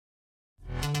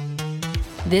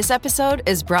This episode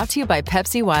is brought to you by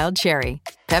Pepsi Wild Cherry.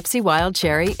 Pepsi Wild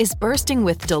Cherry is bursting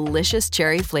with delicious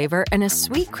cherry flavor and a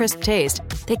sweet, crisp taste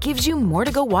that gives you more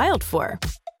to go wild for.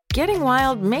 Getting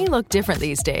wild may look different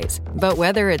these days, but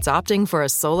whether it's opting for a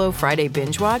solo Friday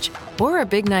binge watch or a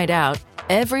big night out,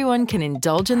 everyone can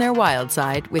indulge in their wild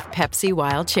side with Pepsi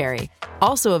Wild Cherry.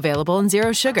 Also available in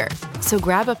Zero Sugar. So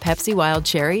grab a Pepsi Wild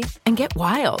Cherry and get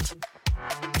wild.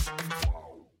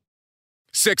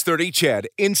 6:30 CHED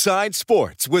Inside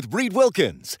Sports with Reed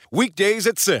Wilkins. Weekdays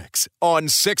at 6 on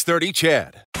 6:30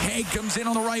 CHED. Haig comes in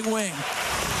on the right wing.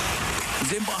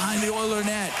 He's in behind the Oiler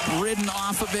net. Ridden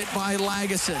off of it by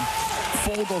Lagesson.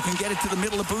 Fogle can get it to the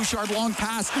middle of Bouchard. Long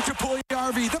pass to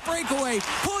Puljujarvi. The breakaway.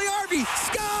 Puljujarvi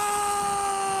scores!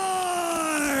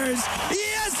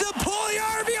 Yes, the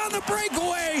Puljujarvi on the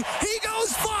breakaway. He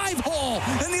goes 5-hole,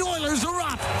 and the Oilers are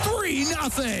up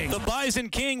 3-0. The Bison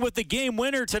King with the game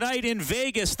winner tonight in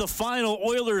Vegas. The final: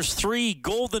 Oilers 3,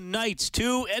 Golden Knights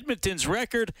 2. Edmonton's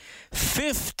record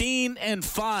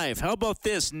 15-5. How about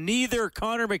this? Neither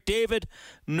Connor McDavid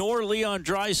nor Leon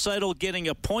Draisaitl getting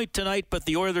a point tonight, but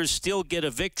the Oilers still get a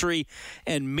victory.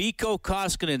 And Mikko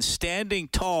Koskinen standing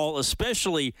tall,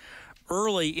 especially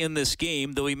early in this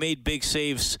game, though he made big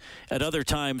saves at other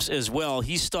times as well.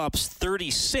 He stops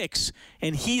 36,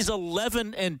 and he's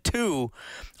 11-2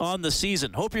 on the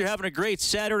season. Hope you're having a great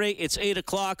Saturday. It's 8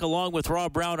 o'clock. Along with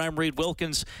Rob Brown, I'm Reed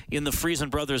Wilkins in the Friesen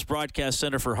Brothers Broadcast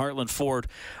Center for Heartland Ford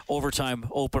Overtime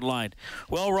Open Line.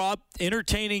 Well, Rob,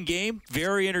 entertaining game,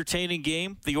 very entertaining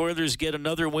game. The Oilers get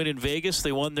another win in Vegas.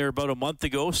 They won there about a month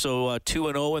ago, so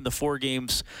 2-0 in the 4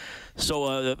 games.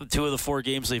 So 2 of the 4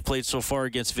 games they've played so far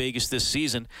against Vegas this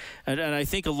season. And I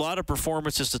think a lot of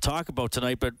performances to talk about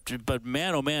tonight. But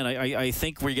man, oh man, I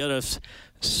think we got to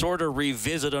sort of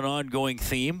revisit an ongoing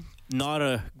theme. Not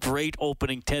a great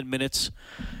opening 10 minutes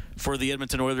for the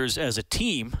Edmonton Oilers as a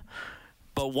team.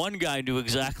 But one guy knew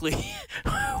exactly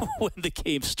when the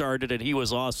game started, and he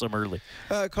was awesome early.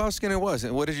 Koskinen was.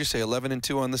 And what did you say,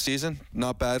 11-2 on the season?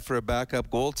 Not bad for a backup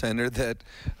goaltender that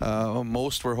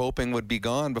most were hoping would be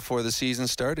gone before the season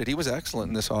started. He was excellent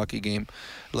in this hockey game.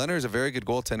 Leonard is a very good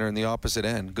goaltender in the opposite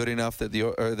end. Good enough that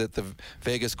the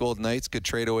Vegas Golden Knights could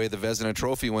trade away the Vezina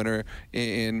Trophy winner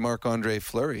in Marc-Andre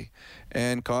Fleury.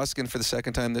 And Koskinen, for the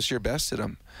second time this year, bested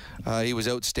him. He was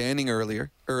outstanding early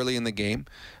in the game.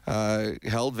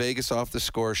 Held Vegas off the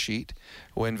score sheet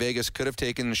when Vegas could have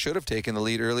taken and should have taken the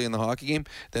lead early in the hockey game.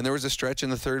 Then there was a stretch in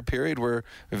the third period where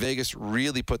Vegas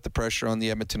really put the pressure on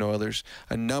the Edmonton Oilers.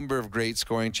 A number of great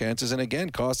scoring chances. And again,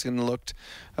 Koskinen looked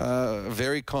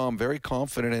very calm, very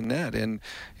confident in net. And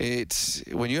it's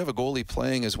when you have a goalie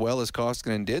playing as well as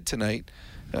Koskinen did tonight,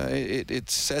 it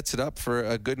sets it up for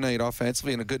a good night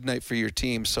offensively and a good night for your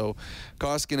team. So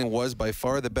Koskinen was by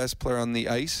far the best player on the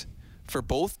ice for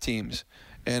both teams,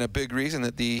 and a big reason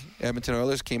that the Edmonton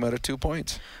Oilers came out of 2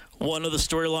 points. One of the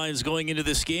storylines going into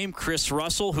this game, Chris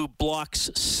Russell, who blocks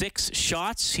 6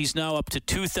 shots. He's now up to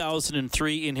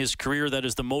 2,003 in his career. That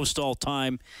is the most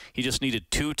all-time. He just needed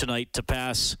 2 tonight to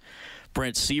pass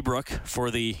Brent Seabrook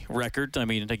for the record. I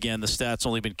mean, again, the stat's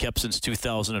only been kept since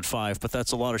 2005, but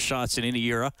that's a lot of shots in any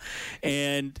era.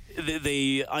 And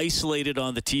they isolated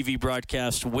on the TV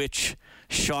broadcast which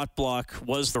shot block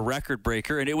was the record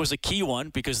breaker, and it was a key one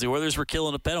because the Oilers were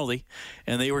killing a penalty,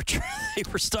 and they were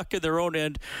stuck in their own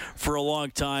end for a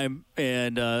long time.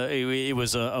 And it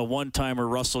was a one-timer.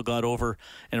 Russell got over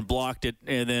and blocked it,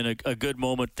 and then a good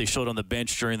moment they showed on the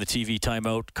bench during the TV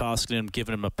timeout, Koskinen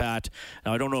giving him a pat.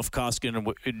 Now, I don't know if Koskinen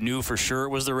knew for sure it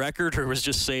was the record or was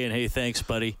just saying, hey, thanks,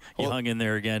 buddy. You hung in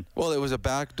there again. Well, it was a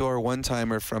backdoor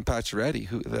one-timer from Pacioretty,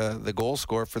 who the goal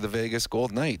scorer for the Vegas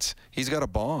Golden Knights. He's got a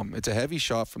bomb. It's a heavy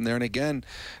shot from there. And again,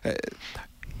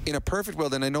 in a perfect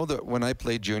world, and I know that when I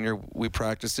played junior, we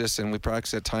practiced this, and we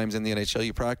practice at times in the NHL.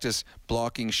 You practice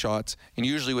blocking shots, and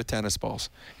usually with tennis balls.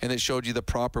 And it showed you the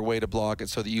proper way to block it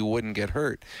so that you wouldn't get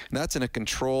hurt. And that's in a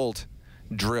controlled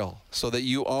drill, so that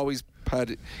you always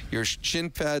had your shin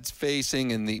pads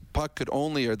facing, and the puck could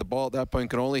only, or the ball at that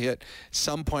point could only hit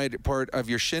some part of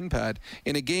your shin pad.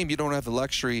 In a game, you don't have the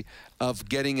luxury of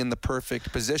getting in the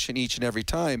perfect position each and every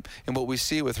time. And what we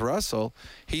see with Russell,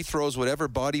 he throws whatever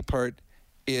body part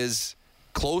is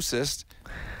closest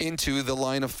into the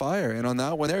line of fire. And on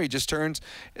that one there, he just turns.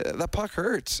 That puck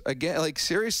hurts. Again, like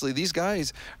seriously, these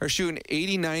guys are shooting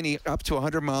 80, 90, up to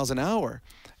 100 miles an hour.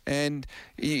 And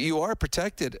you are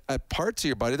protected at parts of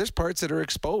your body. There's parts that are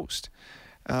exposed.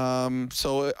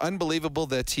 So unbelievable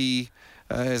that he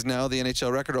is now the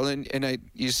NHL record. And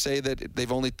you say that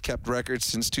they've only kept records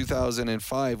since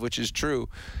 2005, which is true.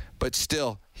 But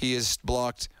still, he has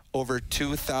blocked over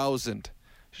 2,000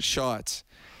 shots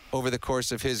over the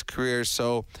course of his career.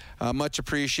 So much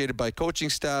appreciated by coaching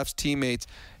staffs, teammates,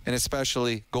 and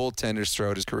especially goaltenders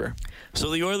throughout his career.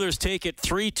 So the Oilers take it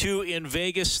 3-2 in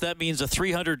Vegas. That means a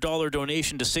 $300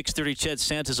 donation to 630 CHED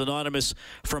Santa's Anonymous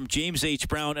from James H.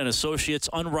 Brown and Associates.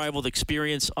 Unrivaled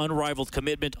experience, unrivaled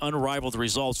commitment, unrivaled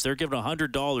results. They're giving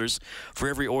 $100 for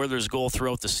every Oilers goal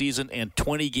throughout the season, and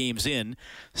 20 games in,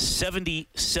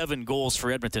 77 goals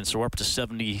for Edmonton. So we're up to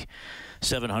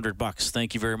 $7,700.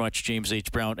 Thank you very much, James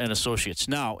H. Brown and Associates.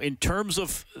 Now, in terms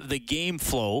of the game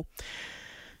flow,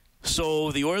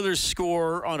 so the Oilers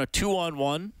score on a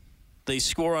 2-on-1, they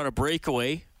score on a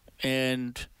breakaway,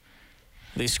 and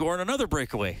they score on another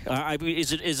breakaway.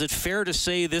 Is it fair to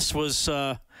say this was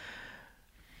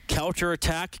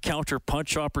counter-attack,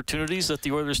 counter-punch opportunities that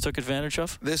the Oilers took advantage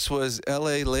of? This was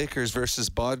L.A. Lakers versus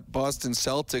Boston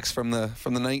Celtics from the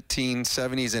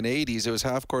 1970s and 80s. It was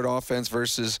half-court offense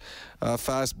versus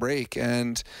fast break,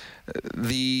 and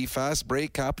the fast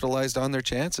break capitalized on their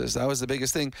chances. That was the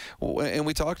biggest thing, and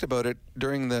we talked about it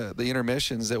during the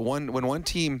intermissions, that when one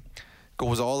team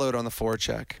goes all out on the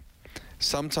forecheck,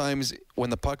 sometimes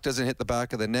when the puck doesn't hit the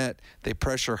back of the net, they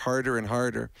pressure harder and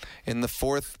harder. And the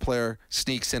fourth player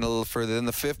sneaks in a little further. Then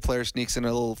the fifth player sneaks in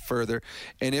a little further.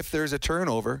 And if there's a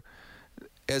turnover,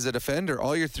 as a defender,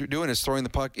 all you're doing is throwing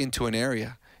the puck into an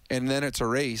area. And then it's a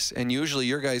race. And usually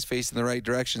your guy's facing the right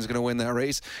direction is going to win that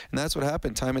race. And that's what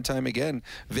happened time and time again.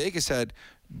 Vegas had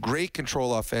great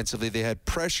control offensively. They had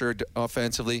pressured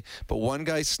offensively, but one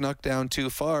guy snuck down too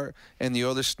far and the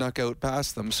Oilers snuck out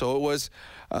past them. So it was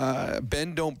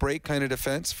bend don't break kind of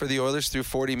defense for the Oilers through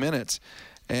 40 minutes.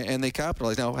 And they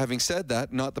capitalized. Now, having said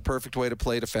that, not the perfect way to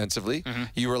play defensively. Mm-hmm.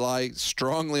 You rely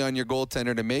strongly on your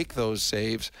goaltender to make those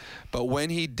saves, but when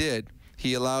he did,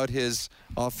 he allowed his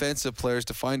offensive players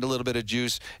to find a little bit of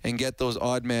juice and get those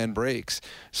odd man breaks.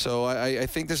 So I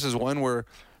think this is one where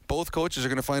both coaches are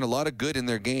going to find a lot of good in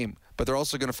their game, but they're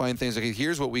also going to find things like,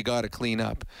 here's what we got to clean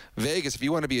up. Vegas, if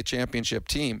you want to be a championship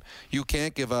team, you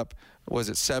can't give up,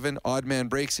 7 odd man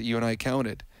breaks that you and I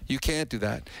counted. You can't do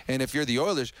that. And if you're the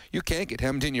Oilers, you can't get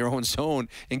hemmed in your own zone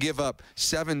and give up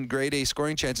 7 grade A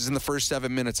scoring chances in the first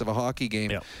 7 minutes of a hockey game.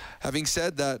 Yep. Having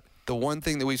said that, the one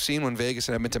thing that we've seen when Vegas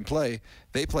and Edmonton play,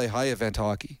 they play high event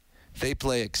hockey. They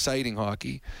play exciting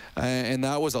hockey. And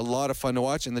that was a lot of fun to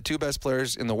watch. And the two best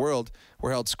players in the world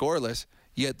were held scoreless,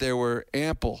 yet there were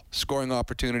ample scoring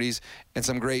opportunities and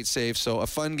some great saves. So a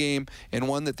fun game, and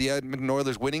one that the Edmonton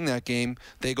Oilers, winning that game,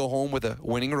 they go home with a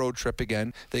winning road trip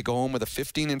again. They go home with a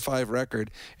 15-5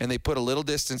 record, and they put a little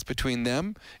distance between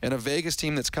them and a Vegas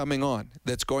team that's coming on,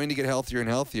 that's going to get healthier and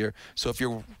healthier. So if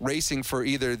you're racing for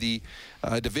either the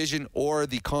division or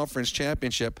the conference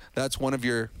championship, that's one of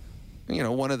your,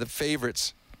 one of the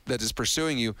favorites that is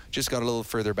pursuing you, just got a little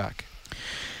further back.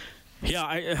 Yeah,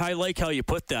 I like how you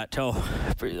put that.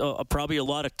 Probably a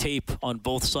lot of tape on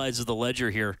both sides of the ledger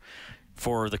here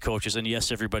for the coaches. And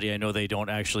yes, everybody, I know they don't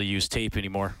actually use tape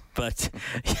anymore. But,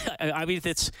 I mean,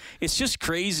 it's just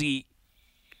crazy.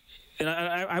 And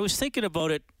I was thinking about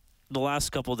it the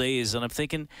last couple of days, and I'm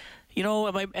thinking,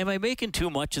 am I making too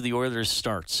much of the Oilers'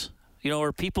 starts?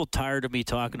 Are people tired of me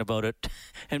talking about it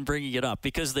and bringing it up?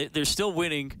 Because they're still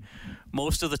winning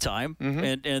most of the time,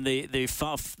 mm-hmm. and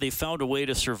they found a way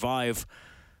to survive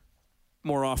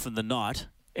more often than not.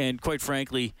 And quite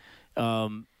frankly,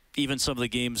 even some of the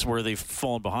games where they've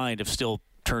fallen behind have still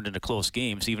turned into close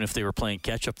games, even if they were playing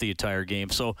catch up the entire game.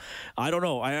 So I don't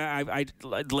know. I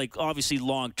like, obviously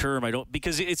long term, I don't,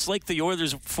 because it's like the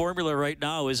Oilers formula right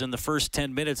now is in the first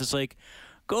 10 minutes. It's like,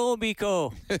 go,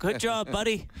 Mikko. Good job,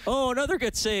 buddy. Oh, another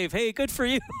good save. Hey, good for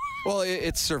you. Well,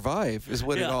 it's survive is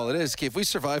what all it is. If we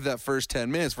survive that first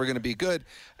 10 minutes, we're going to be good.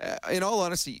 In all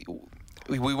honesty,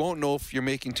 we won't know if you're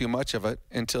making too much of it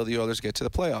until the Oilers get to the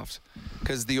playoffs.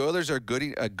 Because the Oilers are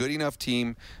a good enough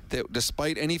team that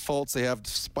despite any faults they have,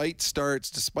 despite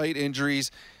starts, despite injuries,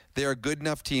 they're a good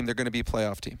enough team. They're going to be a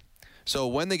playoff team. So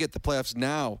when they get the playoffs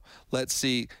now, let's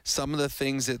see some of the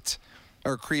things that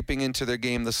are creeping into their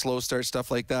game, the slow start, stuff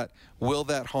like that. Will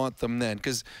that haunt them then?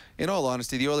 Because in all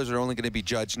honesty, the Oilers are only going to be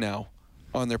judged now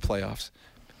on their playoffs.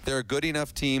 They're a good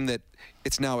enough team that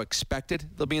it's now expected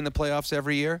they'll be in the playoffs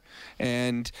every year.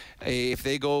 And if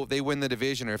they win the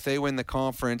division, or if they win the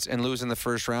conference and lose in the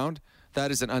first round, that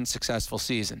is an unsuccessful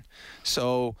season.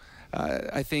 So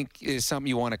I think it is something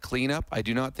you want to clean up. I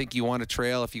do not think you want to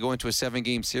trail. If you go into a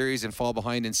 7-game series and fall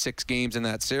behind in 6 games in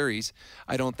that series,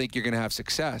 I don't think you're going to have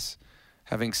success.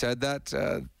 Having said that,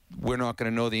 we're not going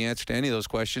to know the answer to any of those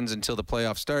questions until the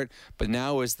playoffs start. But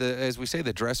now is as we say,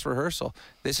 the dress rehearsal.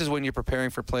 This is when you're preparing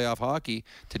for playoff hockey.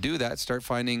 To do that, start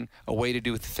finding a way to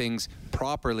do things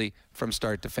properly from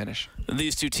start to finish.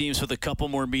 These two teams with a couple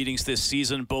more meetings this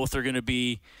season, both are going to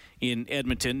be in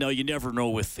Edmonton. Now, you never know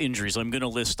with injuries. I'm going to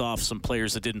list off some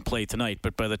players that didn't play tonight,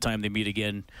 but by the time they meet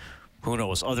again, who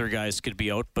knows? Other guys could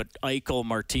be out. But Eichel,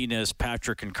 Martinez,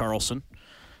 Patrick, and Carlson,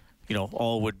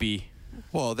 all would be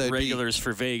regulars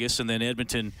for Vegas. And then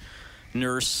Edmonton,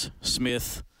 Nurse,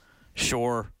 Smith,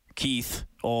 Shore, Keith,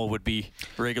 all would be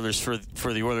regulars for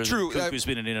the Oilers. True. Who's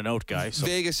been an in-and-out guy. So.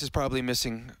 Vegas is probably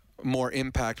missing more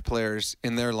impact players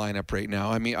in their lineup right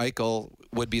now. I mean, Eichel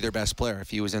would be their best player if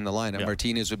he was in the lineup. Yeah.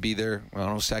 Martinez would be their,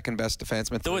 second best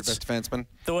defenseman, third best defenseman.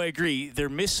 Though I agree, they're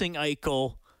missing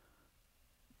Eichel,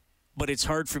 but it's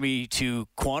hard for me to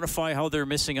quantify how they're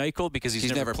missing Eichel because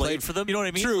he's never played for them. You know what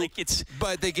I mean? True,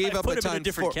 but they gave up put a him ton in a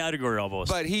different category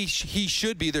almost. But he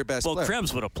should be their best player. Well,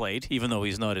 Krebs would have played, even though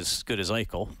he's not as good as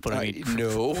Eichel. But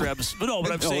no. Krebs. But no,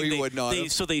 but I'm saying he would not.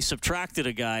 So they subtracted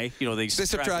a guy. They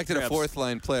subtracted a fourth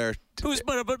line player.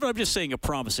 But I'm just saying a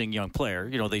promising young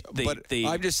player.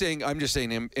 I'm just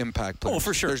saying impact players. Oh,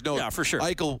 for sure. For sure.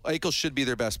 Eichel should be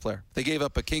their best player. They gave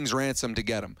up a king's ransom to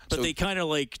get him. But they kind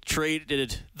of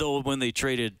traded. Though when they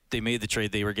made the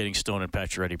trade, they were getting Stone and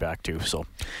Pacioretty back too. So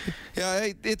yeah,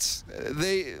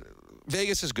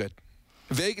 Vegas is good.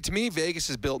 To me, Vegas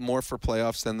is built more for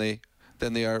playoffs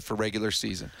than they are for regular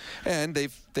season. And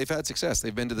they've had success.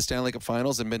 They've been to the Stanley Cup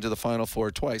Finals and been to the Final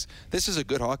Four twice. This is a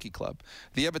good hockey club.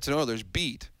 The Edmonton Oilers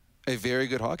beat a very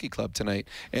good hockey club tonight.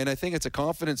 And I think it's a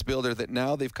confidence builder that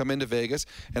now they've come into Vegas,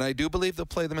 and I do believe they'll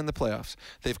play them in the playoffs.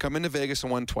 They've come into Vegas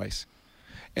and won twice.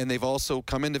 And they've also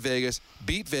come into Vegas,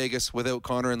 beat Vegas without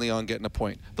Connor and Leon getting a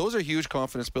point. Those are huge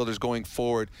confidence builders going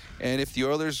forward. And if the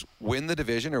Oilers win the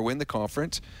division or win the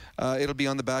conference, it'll be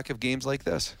on the back of games like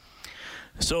this.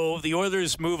 So the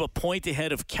Oilers move a point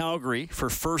ahead of Calgary for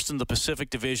first in the Pacific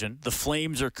Division. The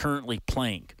Flames are currently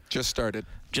playing. Just started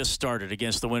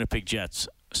against the Winnipeg Jets.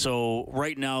 So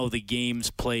right now the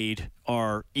games played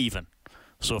are even.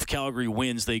 So if Calgary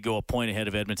wins, they go a point ahead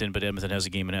of Edmonton, but Edmonton has a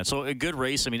game in hand. So a good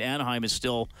race. I mean, Anaheim is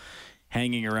still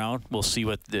hanging around. We'll see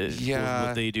what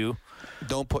they do.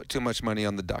 Don't put too much money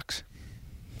on the Ducks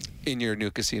in your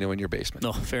new casino in your basement.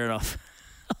 No, fair enough.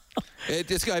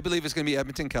 I believe it's going to be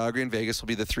Edmonton, Calgary, and Vegas will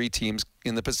be the three teams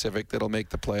in the Pacific that'll make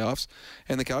the playoffs.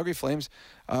 And the Calgary Flames,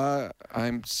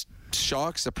 I'm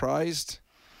shocked, surprised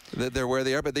that they're where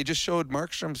they are, but they just showed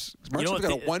Markstrom's got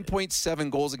a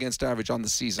 1.7 goals against average on the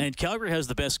season. And Calgary has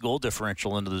the best goal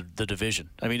differential in the division.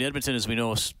 I mean, Edmonton, as we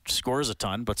know, scores a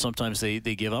ton, but sometimes they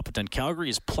give up a ton. Calgary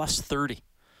is plus 30.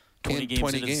 20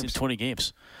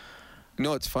 games.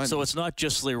 No, it's fun. So it's not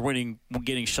just they're getting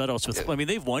shutouts with. I mean,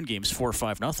 they've won games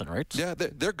 4-5-0, right? Yeah,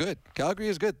 they're good. Calgary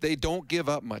is good. They don't give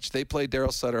up much. They play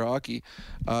Daryl Sutter hockey.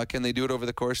 Can they do it over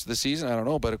the course of the season? I don't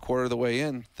know, but a quarter of the way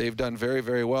in, they've done very,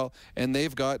 very well. And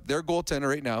they've got their goaltender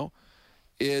right now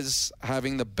is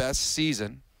having the best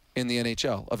season in the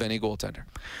NHL of any goaltender.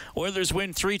 Oilers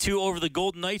win 3-2 over the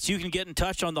Golden Knights. You can get in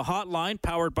touch on the hotline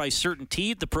powered by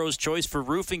CertainTeed, the pro's choice for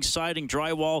roofing, siding,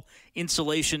 drywall,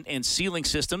 insulation, and ceiling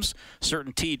systems.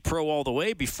 CertainTeed Pro all the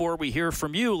way. Before we hear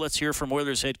from you, let's hear from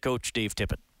Oilers head coach Dave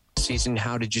Tippett. Season,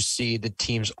 how did you see the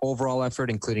team's overall effort,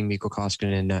 including Mikko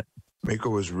Koskinen in net?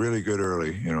 Mikko was really good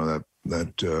early.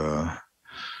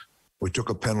 We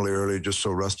took a penalty early just so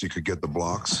Rusty could get the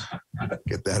blocks,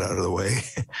 get that out of the way.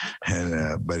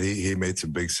 And but he made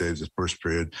some big saves the first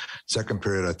period. Second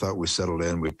period, I thought we settled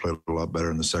in. We played a lot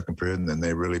better in the second period, and then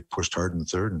they really pushed hard in the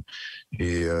third. And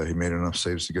he made enough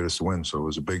saves to get us the win. So it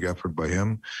was a big effort by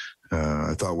him.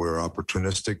 I thought we were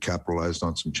opportunistic, capitalized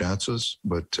on some chances.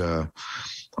 But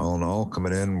all in all,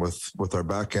 coming in with our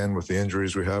back end, with the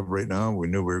injuries we have right now, we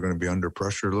knew we were going to be under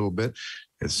pressure a little bit.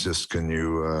 It's just can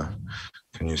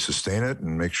you sustain it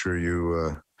and make sure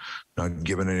you not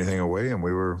giving anything away? And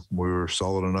we were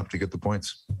solid enough to get the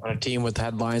points. On a team with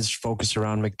headlines focused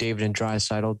around McDavid and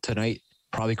Draisaitl tonight,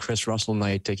 probably Chris Russell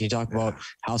night. Can you talk about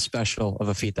how special of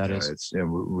a feat that is?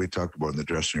 We talked about in the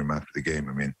dressing room after the game.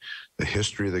 I mean, the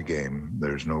history of the game,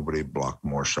 there's nobody blocked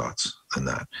more shots than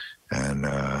that.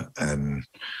 And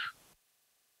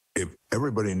if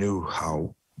everybody knew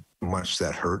how much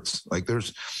that hurts, like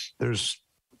there's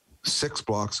 6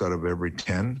 blocks out of every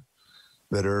 10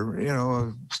 that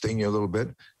are, sting you a little bit.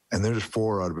 And there's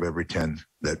 4 out of every 10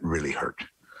 that really hurt.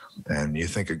 And you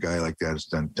think a guy like that has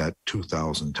done that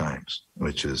 2,000 times,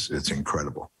 it's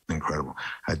incredible. incredible.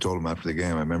 I told him after the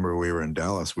game, I remember we were in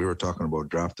Dallas, we were talking about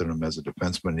drafting him as a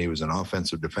defenseman. He was an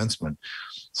offensive defenseman.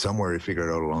 Somewhere he figured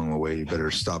out along the way, he better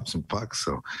stop some pucks.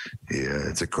 So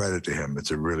it's a credit to him.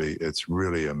 It's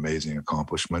really amazing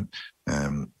accomplishment.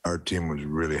 And our team was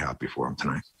really happy for him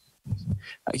tonight.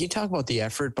 Can you talk about the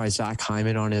effort by Zach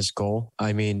Hyman on his goal?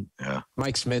 I mean,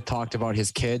 Mike Smith talked about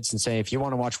his kids and saying, if you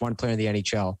want to watch one player in the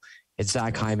NHL, it's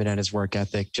Zach Hyman and his work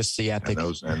ethic, just the ethic.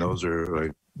 And those are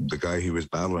like the guy he was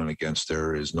battling against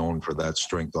there is known for that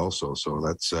strength also. So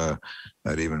that's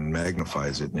that even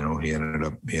magnifies it. You know, he ended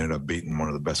up beating one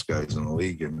of the best guys in the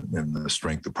league in the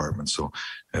strength department. So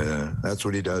that's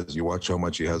what he does. You watch how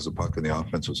much he has the puck in the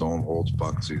offensive zone, holds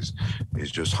pucks.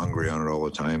 He's just hungry on it all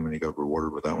the time, and he got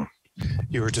rewarded with that one.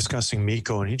 You were discussing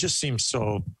Mikko, and he just seems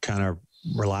so kind of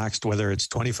relaxed, whether it's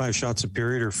 25 shots a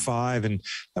period or 5. And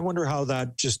I wonder how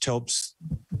that just helps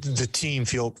the team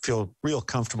feel real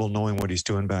comfortable knowing what he's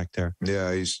doing back there.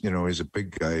 Yeah, he's a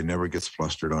big guy. He never gets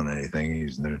flustered on anything.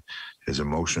 His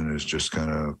emotion is just kind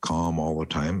of calm all the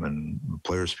time, and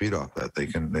players feed off that. They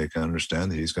can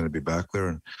understand that he's going to be back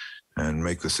there and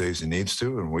make the saves he needs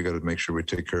to, and we got to make sure we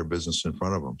take care of business in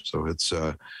front of him. So it's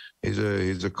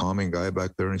he's a calming guy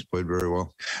back there, and he's played very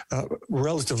well.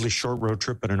 Relatively short road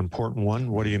trip, but an important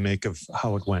one. What do you make of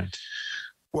how it went?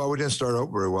 Well, we didn't start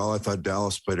out very well. I thought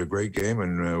Dallas played a great game,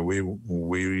 and we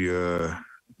weren't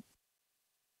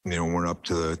up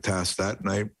to the task that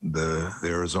night. The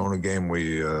Arizona game,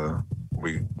 we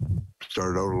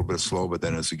started out a little bit slow, but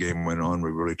then as the game went on,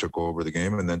 we really took over the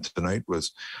game. And then tonight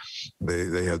was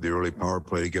they had the early power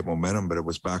play to get momentum, but it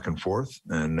was back and forth,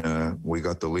 and we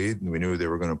got the lead, and we knew they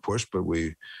were going to push, but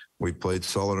we played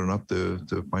solid enough to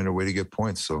find a way to get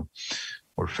points. So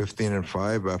we're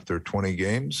 15-5 after 20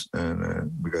 games,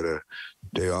 and we got a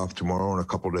day off tomorrow and a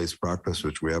couple of days practice,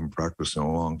 which we haven't practiced in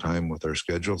a long time with our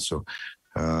schedule. So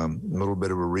a little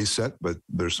bit of a reset, but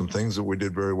there's some things that we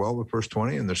did very well the first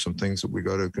 20, and there's some things that we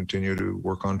got to continue to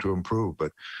work on to improve.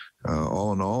 But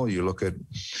all in all, you look at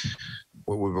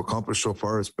what we've accomplished so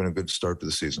far, it's been a good start to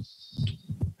the season.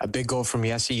 A big goal from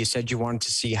Jesse. You said you wanted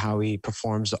to see how he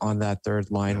performs on that third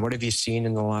line. What have you seen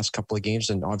in the last couple of games?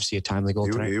 And obviously a timely goal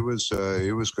tonight. He was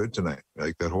good tonight.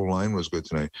 Like, that whole line was good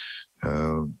tonight.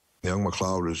 Young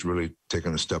McLeod has really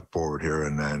taken a step forward here,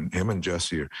 and him and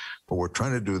Jesse what we're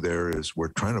trying to do there is we're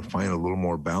trying to find a little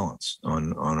more balance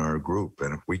on our group.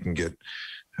 And if we can get,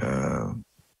 a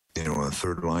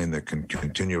third line that can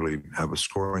continually have a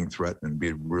scoring threat and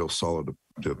be real solid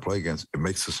to play against, it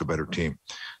makes us a better team.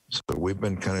 So we've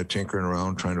been kind of tinkering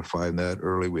around trying to find that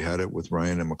early. We had it with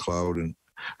Ryan and McLeod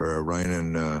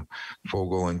Ryan and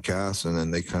Fogel and Cass, and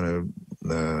then they kind of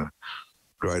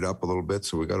dried up a little bit.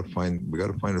 So we got to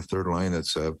find a third line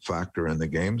that's a factor in the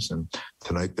games, and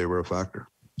tonight they were a factor.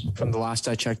 From the last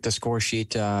I checked the score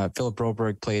sheet, Philip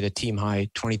Broberg played a team high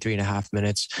 23.5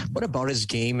 minutes. What about his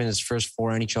game in his first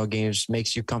 4 NHL games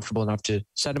makes you comfortable enough to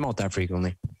set him out that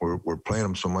frequently? We're playing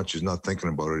him so much he's not thinking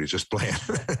about it. He's just playing.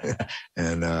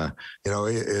 And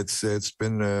it's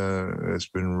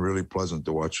been really pleasant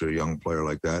to watch a young player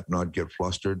like that not get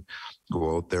flustered,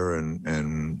 go out there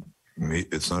and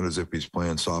it's not as if he's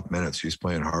playing soft minutes. He's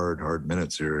playing hard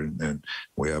minutes here, and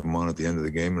we have him on at the end of the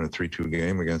game in a 3-2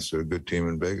 game against a good team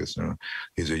in Vegas.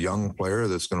 He's a young player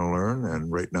that's going to learn,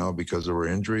 and right now, because of our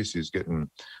injuries, he's getting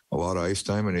a lot of ice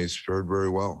time, and he's fared very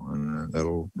well, and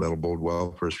that'll bode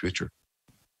well for his future.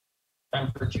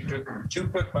 Time for two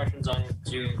quick questions on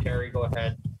Zoom. Terry, go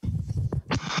ahead.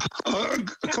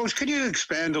 Coach, could you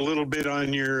expand a little bit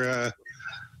on your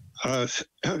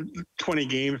 20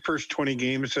 games, first 20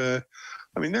 games?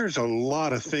 There's a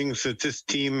lot of things that this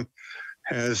team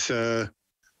has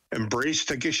embraced,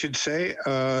 I guess you'd say.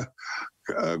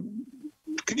 Could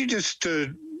you just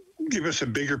give us a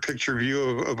bigger picture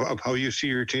view of how you see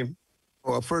your team?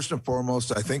 Well, first and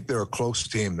foremost, I think they're a close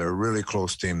team. They're a really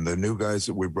close team. The new guys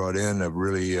that we brought in have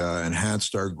really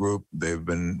enhanced our group. They've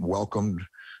been welcomed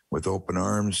with open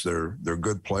arms. They're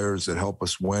good players that help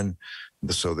us win.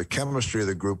 So the chemistry of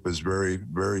the group is very,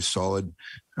 very solid.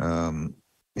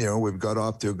 We've got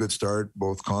off to a good start.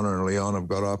 Both Connor and Leon have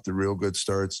got off to real good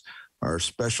starts. Our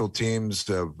special teams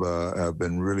have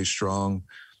been really strong.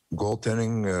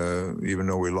 Goaltending, even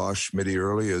though we lost Schmitty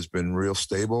early, has been real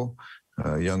stable.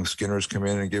 Young Skinner's come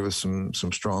in and give us some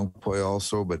strong play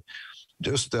also. But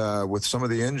just with some of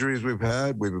the injuries we've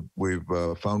had, we've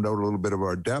found out a little bit of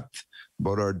our depth.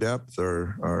 About our depth,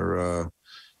 No,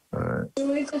 I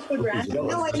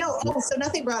know. So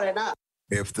nothing brought it up.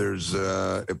 If there's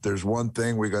one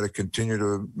thing we got to continue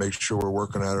to make sure we're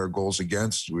working at our goals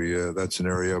against, that's an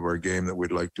area of our game that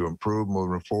we'd like to improve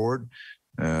moving forward.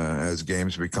 as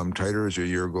games become tighter, as your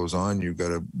year goes on, you've got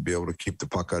to be able to keep the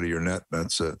puck out of your net.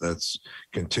 That's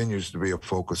continues to be a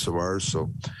focus of ours.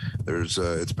 So there's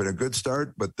it's been a good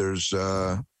start, but there's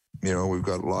we've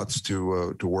got lots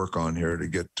to work on here to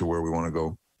get to where we want to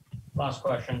go. Last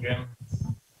question, Jim.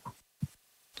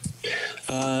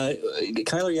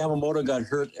 Kyler Yamamoto got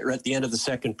hurt at the end of the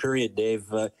second period, Dave.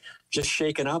 Just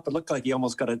shaken up. It looked like he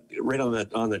almost got it right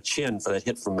on the chin for that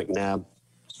hit from McNabb.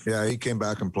 Yeah, he came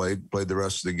back and played the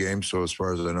rest of the game. So as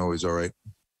far as I know, he's all right.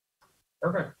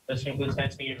 Perfect. This concludes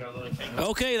tonight's meeting.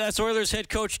 Okay, that's Oilers head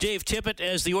coach Dave Tippett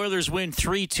as the Oilers win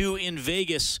 3-2 in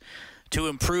Vegas to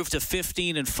improve to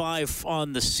 15-5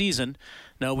 on the season.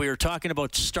 Now, we were talking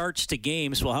about starts to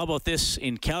games. Well, how about this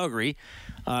in Calgary?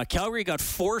 Calgary got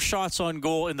 4 shots on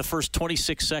goal in the first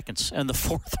 26 seconds, and the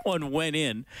 4th one went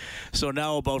in. So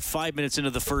now about 5 minutes into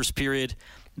the first period,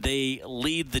 they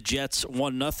lead the Jets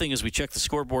 1-0 as we check the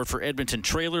scoreboard for Edmonton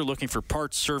Trailer. Looking for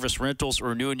parts, service, rentals,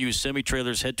 or new and used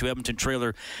semi-trailers, head to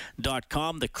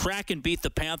EdmontonTrailer.com. The Kraken beat the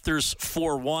Panthers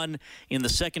 4-1 in the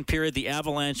second period. The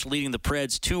Avalanche leading the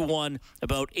Preds 2-1.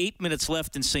 About 8 minutes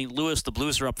left in St. Louis. The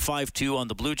Blues are up 5-2 on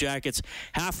the Blue Jackets.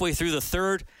 Halfway through the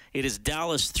third, it is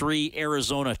Dallas 3,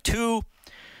 Arizona 2.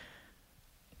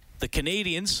 The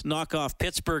Canadiens knock off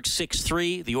Pittsburgh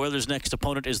 6-3. The Oilers' next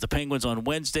opponent is the Penguins on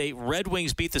Wednesday. Red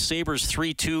Wings beat the Sabres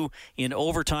 3-2 in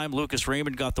overtime. Lucas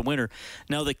Raymond got the winner.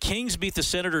 Now the Kings beat the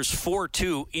Senators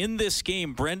 4-2. In this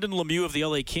game, Brendan Lemieux of the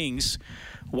LA Kings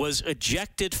was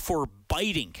ejected for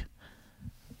biting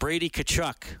Brady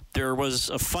Tkachuk. There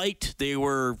was a fight. They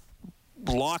were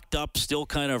locked up, still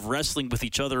kind of wrestling with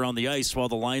each other on the ice while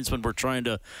the linesmen were trying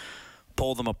to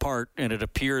pull them apart, and it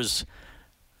appears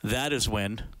that is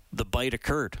when the bite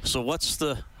occurred. So what's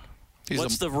the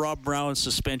Rob Brown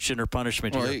suspension or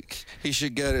punishment here? He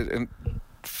should get it, and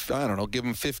I don't know, give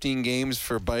him 15 games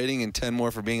for biting and 10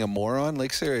 more for being a moron.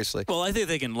 Like, seriously. Well, I think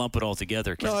they can lump it all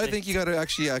together. No, I think you got to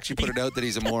actually put it out that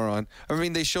he's a moron. I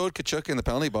mean, they showed Tkachuk in the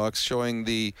penalty box showing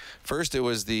first it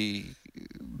was the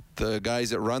guys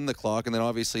that run the clock, and then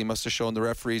obviously he must have shown the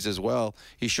referees as well.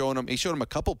 He showed him a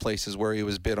couple places where he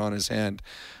was bit on his hand.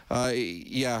 To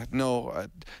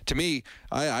me,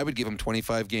 I would give him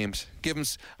 25 games.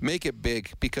 Make it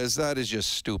big, because that is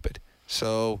just stupid.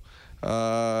 So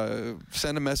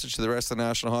send a message to the rest of the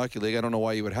National Hockey League. I don't know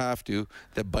why you would have to,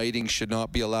 that biting should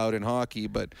not be allowed in hockey,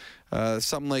 but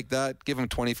something like that, give him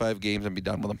 25 games and be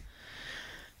done with him.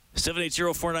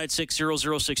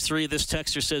 780-496-0063. This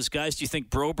texter says, guys, do you think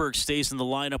Broberg stays in the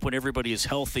lineup when everybody is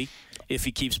healthy if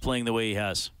he keeps playing the way he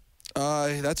has?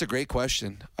 That's a great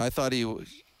question. I thought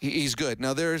he's good.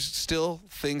 Now, there's still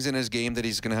things in his game that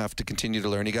he's going to have to continue to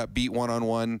learn. He got beat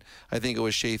one-on-one. I think it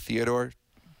was Shea Theodore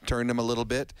turned him a little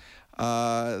bit.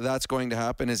 That's going to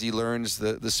happen as he learns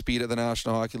the speed at the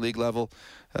National Hockey League level.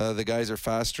 The guys are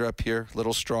faster up here, a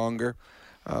little stronger.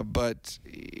 But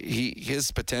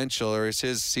his potential, or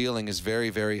his ceiling, is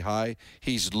very, very high.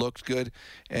 He's looked good,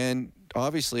 and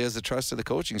obviously has the trust of the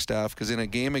coaching staff, because in a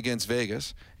game against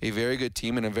Vegas, a very good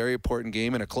team in a very important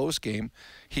game, in a close game,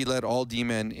 he led all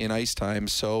D-men in ice time.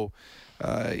 So,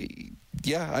 I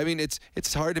mean,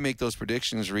 it's hard to make those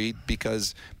predictions, Reed,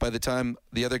 because by the time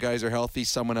the other guys are healthy,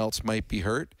 someone else might be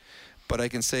hurt. But I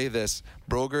can say this,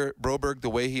 Broberg, the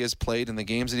way he has played and the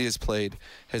games that he has played,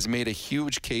 has made a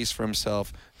huge case for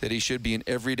himself that he should be an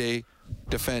everyday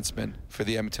defenseman for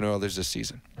the Edmonton Oilers this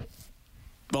season.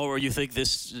 Oh, or you think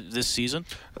this season?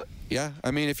 Yeah,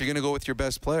 I mean, if you're going to go with your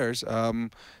best players,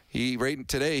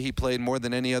 today he played more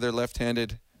than any other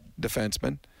left-handed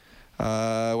defenseman.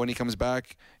 When he comes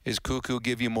back, is Cuckoo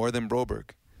give you more than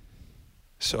Broberg?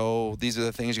 So these are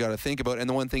the things you got to think about. And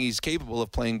the one thing, he's capable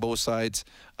of playing both sides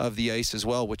of the ice as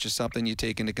well, which is something you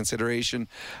take into consideration.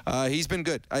 He's been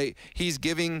good. He's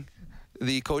giving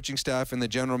the coaching staff and the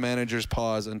general managers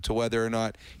pause into whether or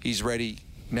not he's ready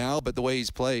now, but the way he's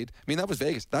played, I mean, that was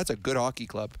Vegas. That's a good hockey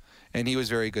club, and he was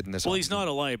very good in this. Well, he's not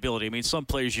a liability. I mean, some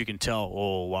players you can tell,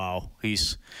 oh, wow,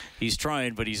 he's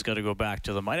trying, but he's got to go back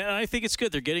to them. And I think it's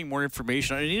good. They're getting more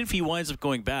information. And even if he winds up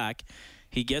going back,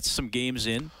 he gets some games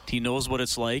in. He knows what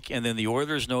it's like, and then the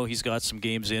Oilers know he's got some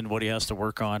games in, what he has to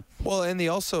work on. Well, and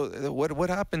what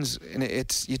happens, and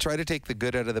it's you try to take the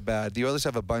good out of the bad. The Oilers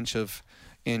have a bunch of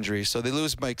injuries, so they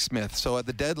lose Mike Smith. So at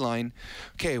the deadline,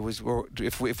 if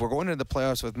we're going into the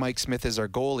playoffs with Mike Smith as our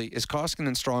goalie, is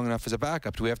Koskinen strong enough as a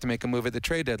backup? Do we have to make a move at the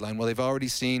trade deadline? Well, they've already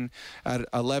seen at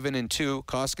 11-2,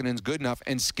 Koskinen's good enough,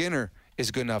 and Skinner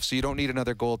is good enough. So you don't need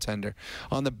another goaltender.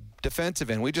 On the defensive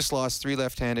end, we just lost 3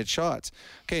 left-handed shots.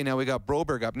 Okay, now we got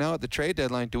Broberg up. Now at the trade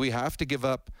deadline, do we have to give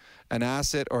up an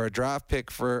asset or a draft pick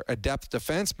for a depth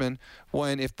defenseman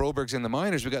when if Broberg's in the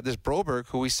minors, we got this Broberg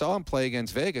who we saw him play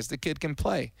against Vegas. The kid can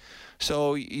play.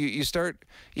 So you start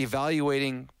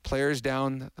evaluating players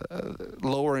down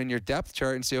lower in your depth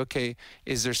chart and say, okay,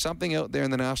 is there something out there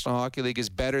in the National Hockey League is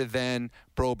better than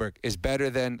Broberg, is better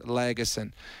than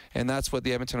Lagesson? And that's what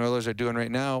the Edmonton Oilers are doing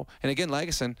right now. And again,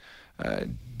 Lagesson,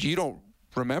 you don't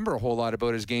remember a whole lot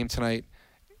about his game tonight.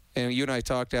 And you and I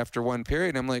talked after one period,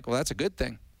 and I'm like, well, that's a good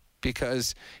thing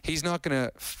because he's not going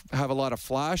to have a lot of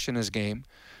flash in his game.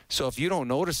 So if you don't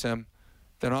notice him,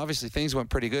 then obviously things went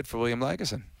pretty good for William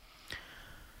Lagesson.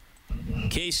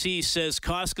 KC says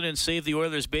Koskinen saved the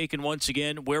Oilers' bacon once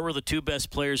again. Where were the 2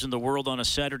 best players in the world on a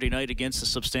Saturday night against a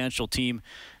substantial team?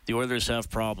 The Oilers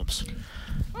have problems.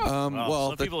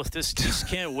 Some people just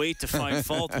can't wait to find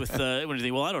fault with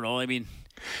anything. Well, I don't know. I mean,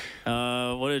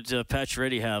 what did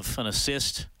Pacioretty have? An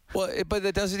assist? Well, but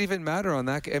it doesn't even matter on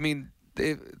that. I mean,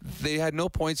 they had no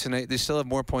points tonight. They still have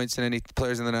more points than any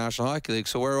players in the National Hockey League.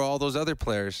 So where are all those other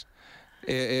players?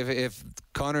 If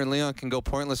Connor and Leon can go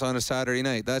pointless on a Saturday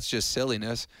night, that's just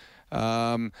silliness.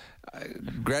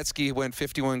 Gretzky went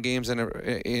 51 games in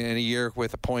a year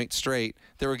with a point straight.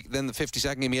 Then the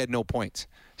 52nd game, he had no points.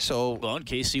 So, well, in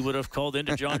case he would have called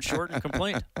into John Short and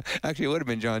complained. Actually, it would have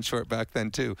been John Short back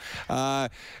then too. I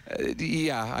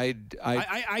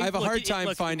have a hard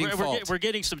time finding fault. We're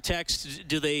getting some texts.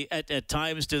 Do they at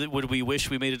times? Would we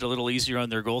wish we made it a little easier on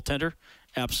their goaltender?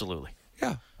 Absolutely.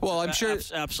 Yeah. Well, I'm sure.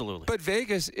 Absolutely. But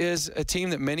Vegas is a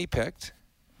team that many picked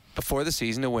before the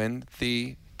season to win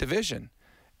the division.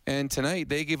 And tonight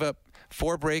they gave up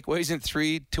 4 breakaways and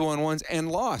 3 2-on-1s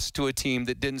and lost to a team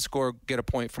that didn't get a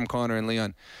point from Connor and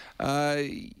Leon.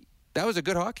 That was a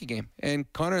good hockey game. And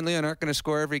Connor and Leon aren't going to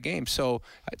score every game. So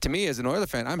to me, as an Oilers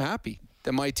fan, I'm happy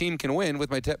that my team can win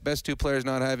with my best 2 players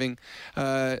not having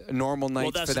normal nights.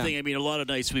 Well, that's for them. The thing. I mean, a lot of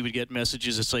nights we would get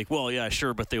messages. It's like, well, yeah,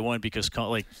 sure, but they won because,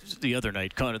 like the other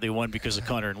night, they won because of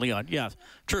Connor and Leon. Yeah,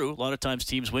 true. A lot of times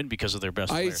teams win because of their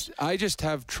best players. I just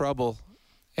have trouble.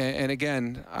 And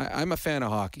again, I'm a fan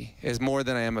of hockey. It's more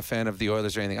than I am a fan of the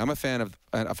Oilers or anything. I'm a fan of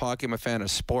hockey. I'm a fan of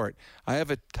sport. I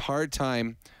have a hard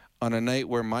time on a night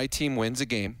where my team wins a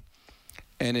game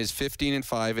and is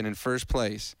 15-5 and in first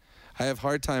place. I have a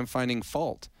hard time finding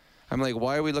fault. I'm like,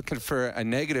 why are we looking for a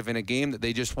negative in a game that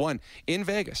they just won in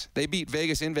Vegas? They beat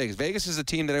Vegas in Vegas. Vegas is a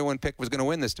team that everyone picked was going to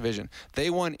win this division. They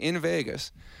won in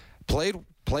Vegas, played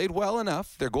well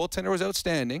enough. Their goaltender was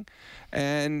outstanding.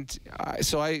 And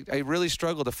so I really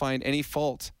struggle to find any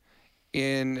fault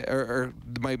in or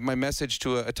my message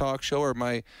to a talk show or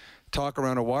my talk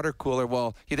around a water cooler.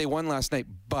 Well, yeah, they won last night,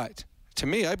 but to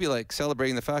me, I'd be like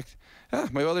celebrating the fact,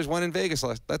 my Oilers won in Vegas.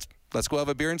 Let's go have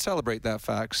a beer and celebrate that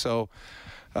fact. So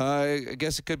I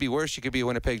guess it could be worse. You could be a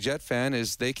Winnipeg Jet fan,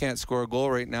 is they can't score a goal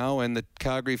right now, and the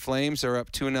Calgary Flames are up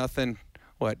 2-0.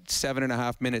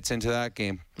 7.5 minutes into that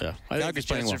game? Yeah, I think the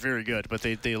Jets are very good, but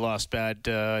they lost bad.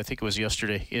 I think it was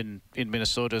yesterday in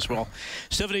Minnesota as well.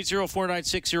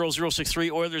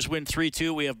 780-496-0063. Oilers win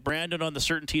 3-2. We have Brandon on the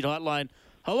Certainteed hotline.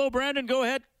 Hello, Brandon. Go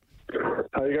ahead.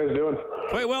 How you guys doing?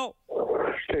 Quite well.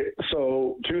 Okay,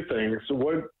 so 2 things.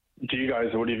 What have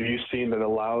you seen that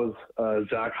allows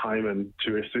Zach Hyman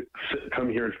to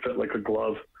come here and fit like a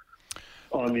glove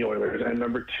on the Oilers? And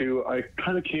number 2, I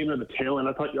kind of came to the tail end.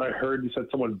 I heard you said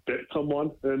someone bit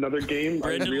someone in another game.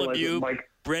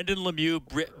 Brendan Lemieux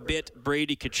bit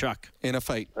Brady Tkachuk in a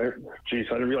fight. Jeez,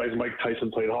 I didn't realize Mike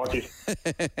Tyson played hockey.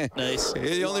 Nice.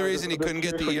 The only reason he couldn't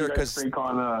get the ear because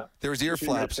there was ear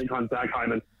flaps. On Zach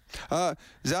Hyman.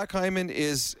 Zach Hyman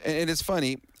is, and it's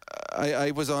funny.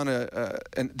 I was on the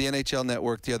NHL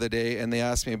Network the other day, and they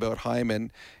asked me about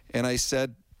Hyman, and I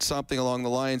said something along the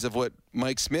lines of what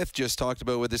Mike Smith just talked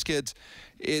about with his kids.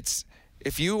 It's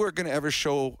if you were going to ever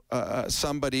show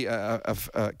somebody,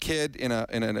 a kid in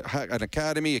an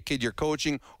academy, a kid you're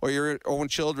coaching, or your own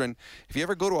children, if you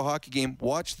ever go to a hockey game,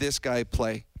 watch this guy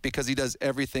play because he does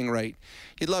everything right.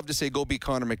 He'd love to say, go beat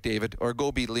Connor McDavid or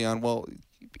go beat Leon. Well,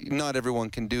 not everyone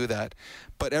can do that.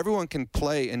 But everyone can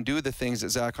play and do the things that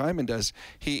Zach Hyman does.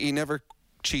 He never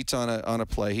cheats on a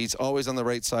play. He's always on the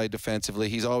right side defensively.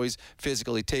 He's always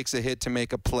physical. He takes a hit to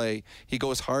make a play. He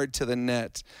goes hard to the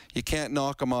net. You can't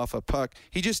knock him off a puck.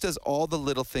 He just does all the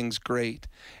little things great.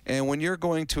 And when you're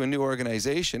going to a new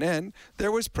organization, and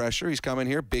there was pressure. He's coming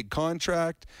here, big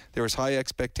contract. There was high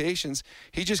expectations.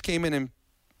 He just came in and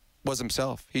was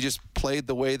himself. He just played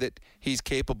the way that he's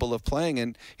capable of playing,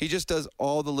 and he just does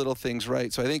all the little things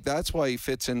right. So I think that's why he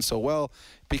fits in so well,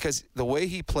 because the way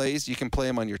he plays, you can play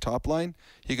him on your top line,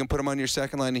 you can put him on your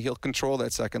second line, and he'll control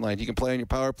that second line. You can play on your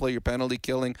power play, your penalty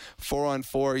killing,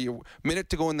 4-on-4, your minute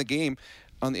to go in the game.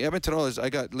 On the Edmonton Oilers, I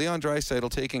got Leon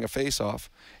Draisaitl taking a face-off,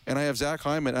 and I have Zach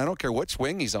Hyman. I don't care which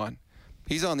wing he's on.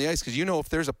 He's on the ice because if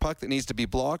there's a puck that needs to be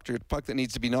blocked or a puck that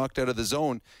needs to be knocked out of the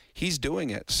zone, he's doing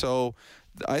it. So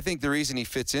I think the reason he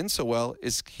fits in so well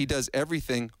is he does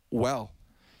everything well.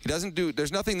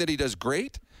 There's nothing that he does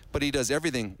great, but he does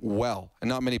everything well, and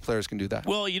not many players can do that.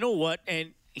 Well, you know what?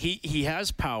 And he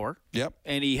has power. Yep.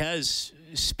 And he has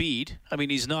speed. I mean,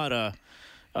 he's not a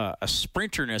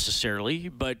sprinter necessarily,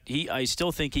 but I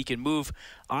still think he can move.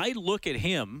 I look at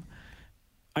him.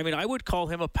 I mean, I would call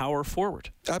him a power forward.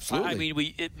 Absolutely. I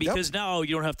mean, because now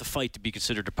you don't have to fight to be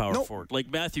considered a power forward. Like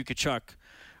Matthew Tkachuk,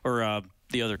 or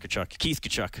the other Tkachuk, Keith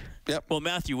Tkachuk. Yep. Well,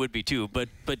 Matthew would be too, but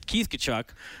Keith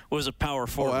Tkachuk was a power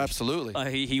forward. Oh,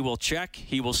 absolutely. He will check,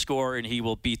 he will score, and he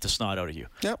will beat the snot out of you.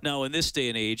 Yep. Now, in this day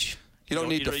and age, you don't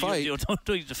need to fight. You don't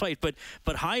need to fight. But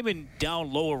Hyman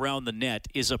down low around the net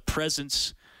is a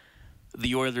presence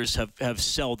the Oilers have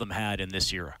seldom had in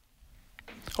this era.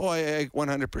 Oh, I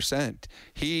 100%.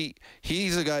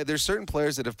 He's a guy. There's certain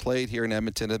players that have played here in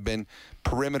Edmonton that have been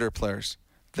perimeter players,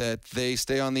 that they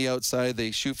stay on the outside,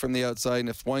 they shoot from the outside, and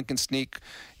if one can sneak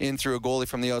in through a goalie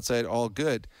from the outside, all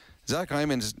good. Zach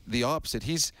Hyman's the opposite.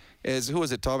 Who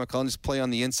was it, Todd McLellan, just play on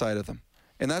the inside of them.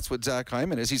 And that's what Zach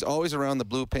Hyman is. He's always around the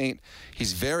blue paint.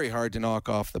 He's very hard to knock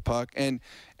off the puck. And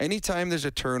anytime there's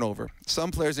a turnover, some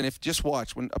players, and if just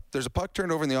watch, when there's a puck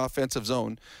turnover in the offensive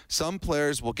zone, some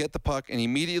players will get the puck and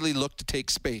immediately look to take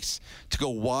space, to go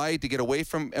wide, to get away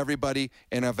from everybody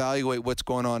and evaluate what's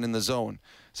going on in the zone.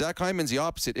 Zach Hyman's the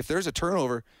opposite. If there's a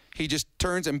turnover, he just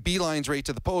turns and beelines right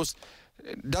to the post.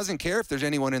 Doesn't care if there's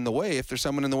anyone in the way. If there's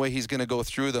someone in the way, he's going to go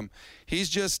through them. He's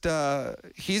just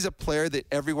he's a player that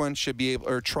everyone should be able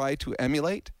or try to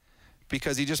emulate,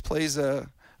 because he just plays a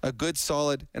good,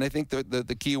 solid, and I think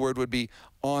the key word would be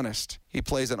honest. He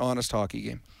plays an honest hockey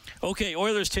game. Okay,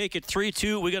 Oilers take it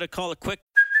 3-2. We got to call it quick.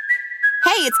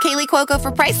 Hey, it's Kaylee Cuoco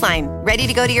for Priceline. Ready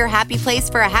to go to your happy place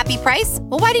for a happy price?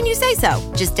 Well, why didn't you say so?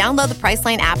 Just download the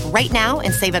Priceline app right now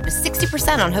and save up to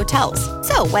 60% on hotels.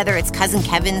 So whether it's Cousin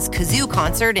Kevin's Kazoo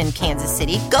Concert in Kansas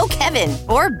City, go Kevin,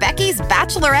 or Becky's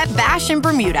Bachelorette Bash in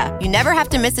Bermuda, you never have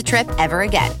to miss a trip ever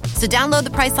again. So download the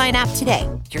Priceline app today.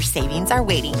 Your savings are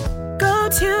waiting. Go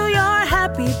to your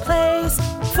happy place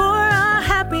for a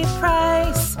happy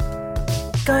price.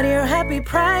 Go to your happy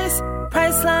price,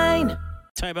 Priceline.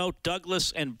 Timeout.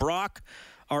 Douglas and Brock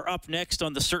are up next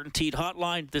on the CertainTeed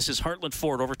Hotline. This is Heartland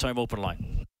Ford Overtime Open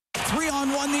Line.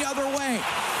 3-on-1 the other way.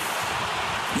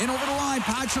 In over the line.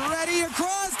 Pacioretty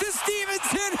across to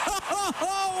Stevenson.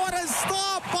 Oh, what a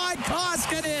stop by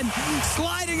Koskinen.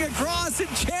 Sliding across, and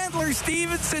Chandler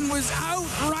Stevenson was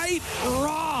outright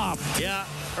robbed. Yeah,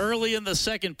 early in the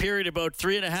second period, about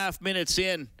 3.5 minutes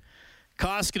in,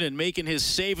 Koskinen making his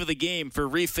save of the game for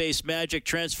Reface Magic.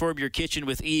 Transform your kitchen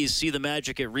with ease. See the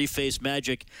magic at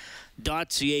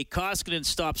refacemagic.ca. Koskinen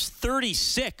stops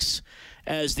 36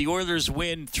 as the Oilers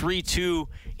win 3-2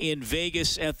 in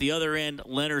Vegas. At the other end,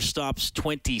 Leonard stops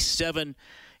 27.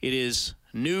 It is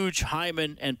Nuge,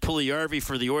 Hyman, and Puljujarvi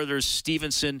for the Oilers.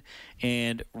 Stevenson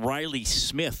and Riley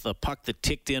Smith, a puck that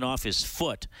ticked in off his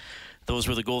foot. Those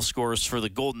were the goal scorers for the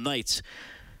Golden Knights.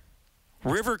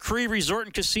 River Cree Resort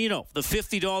and Casino, the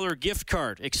 $50 gift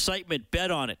card. Excitement, bet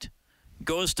on it.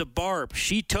 Goes to Barb.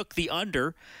 She took the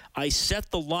under. I set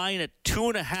the line at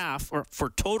 2.5 for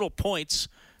total points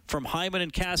from Hyman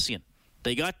and Kassian.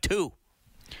 They got 2.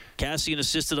 Kassian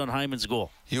assisted on Hyman's goal.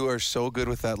 You are so good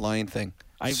with that line thing.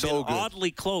 I've been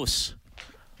oddly close.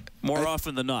 More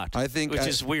often than not, which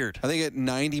is weird. I think at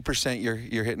 90%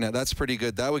 you're hitting it. That's pretty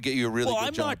good. That would get you a really good job. Well,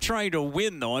 I'm not trying to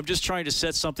win, though. I'm just trying to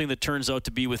set something that turns out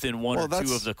to be within one or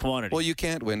two of the quantity. Well, you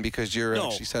can't win because you're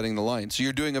actually setting the line. So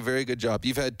you're doing a very good job.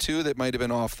 You've had 2 that might have been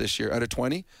off this year. Out of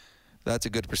 20, that's a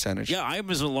good percentage. Yeah,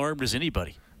 I'm as alarmed as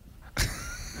anybody.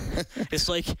 It's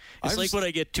like when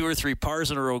I get 2 or 3 pars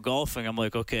in a row golfing, I'm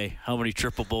like, okay, how many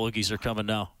triple bogeys are coming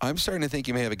now? I'm starting to think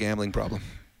you may have a gambling problem.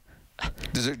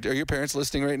 Are your parents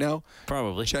listening right now?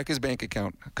 Probably. Check his bank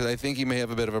account, because I think he may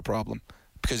have a bit of a problem,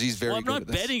 because he's very good at this. I'm not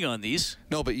betting on these.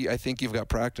 No, but I think you've got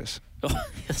practice. Oh,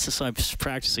 yes, I'm just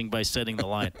practicing by setting the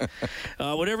line.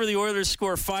 Whenever the Oilers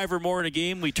score 5 or more in a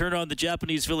game, we turn on the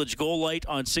Japanese Village goal light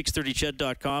on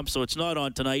 630ched.com, so it's not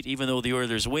on tonight, even though the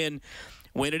Oilers win.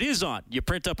 When it is on, you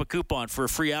print up a coupon for a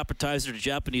free appetizer to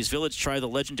Japanese Village. Try the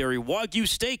legendary Wagyu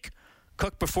steak.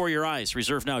 Cooked before your eyes.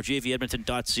 Reserve now,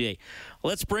 jvedmonton.ca.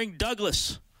 Let's bring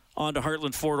Douglas on to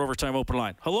Heartland Ford Overtime Open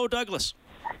Line. Hello, Douglas.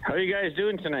 How are you guys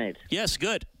doing tonight? Yes,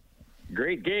 good.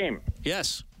 Great game.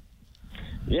 Yes.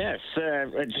 Yes,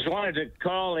 I just wanted to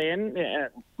call in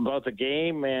about the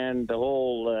game and the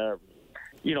whole,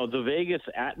 the Vegas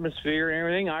atmosphere and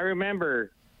everything. I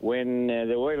remember when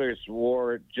the Oilers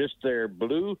wore just their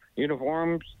blue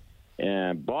uniforms,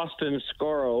 Boston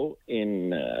Scoro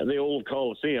in the old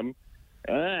Coliseum,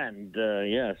 and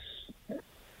yes,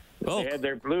 they had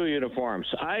their blue uniforms.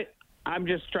 I'm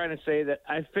just trying to say that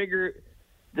I figure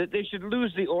that they should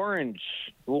lose the orange.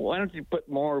 Why don't you put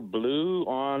more blue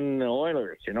on the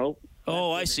Oilers,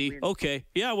 Oh, I see. Okay.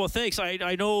 Yeah, well, thanks.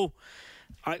 I know.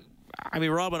 I mean,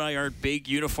 Rob and I aren't big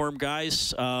uniform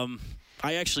guys.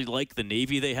 I actually like the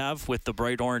navy they have with the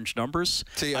bright orange numbers.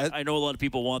 See, I know a lot of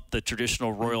people want the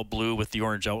traditional royal blue with the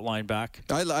orange outline back.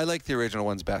 I like the original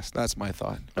ones best. That's my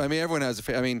thought. I mean, everyone has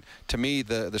I mean, to me,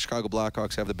 the Chicago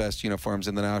Blackhawks have the best uniforms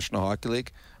in the National Hockey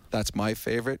League. That's my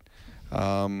favorite.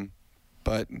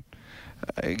 But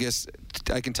I guess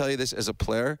I can tell you this as a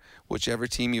player: whichever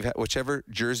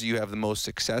jersey you have the most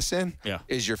success in,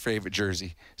 is your favorite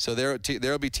jersey. So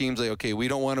there'll be teams like, okay, we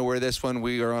don't want to wear this one.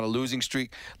 We are on a losing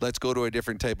streak. Let's go to a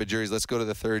different type of jersey. Let's go to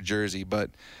the third jersey.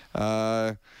 But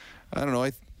I don't know.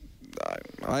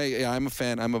 I'm a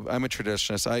fan. I'm a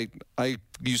traditionalist. I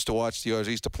used to watch the Oilers.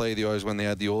 I used to play the Oilers when they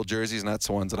had the old jerseys, and that's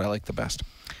the ones that I like the best.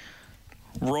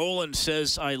 Roland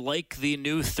says, I like the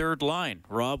new third line.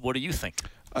 Rob, what do you think?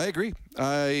 I agree.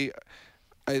 And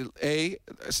Dave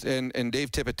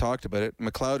Tippett talked about it.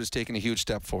 McLeod has taken a huge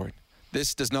step forward.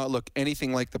 This does not look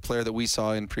anything like the player that we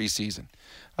saw in preseason.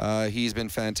 He's been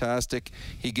fantastic.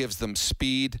 He gives them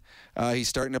speed. He's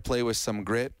starting to play with some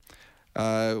grit.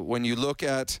 When you look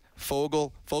at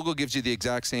Foegele gives you the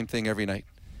exact same thing every night.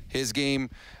 His game,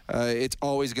 it's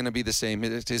always going to be the same.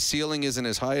 His ceiling isn't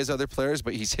as high as other players,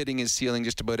 but he's hitting his ceiling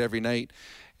just about every night.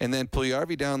 And then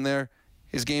Puljujarvi down there,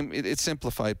 his game, it's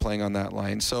simplified playing on that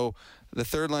line. So the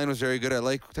third line was very good. I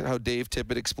liked how Dave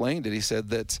Tippett explained it. He said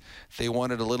that they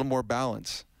wanted a little more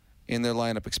balance in their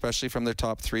lineup, especially from their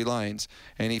top three lines.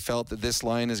 And he felt that this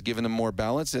line has given them more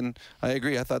balance. And I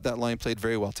agree. I thought that line played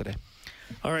very well today.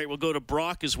 All right, we'll go to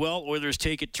Brock as well. Oilers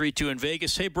take it 3-2 in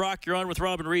Vegas. Hey, Brock, you're on with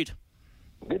Robin Reed.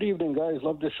 Good evening, guys.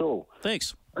 Love the show.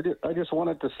 Thanks. I just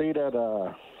wanted to say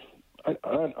that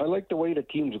I like the way the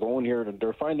team's going here.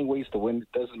 They're finding ways to win.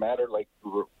 It doesn't matter. Like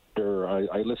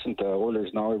I listen to Oilers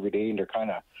Now every day, and they're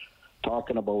kind of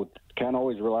talking about can't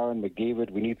always rely on McDavid.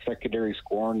 We need secondary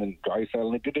scoring, and Draisaitl,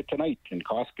 and they did it tonight. And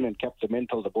Koskinen kept them in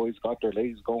until the boys got their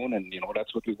legs going, and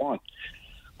that's what we want.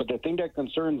 But the thing that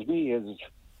concerns me is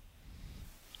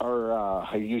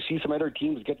you see some other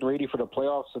teams getting ready for the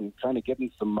playoffs and kind of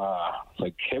getting some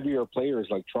like heavier players.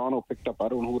 Like Toronto picked up, I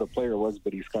don't know who the player was,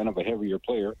 but he's kind of a heavier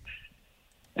player.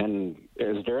 And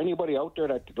is there anybody out there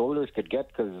that the Oilers could get?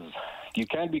 Because you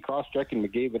can't be cross-checking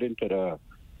McDavid into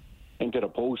the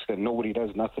post and nobody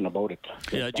does nothing about it.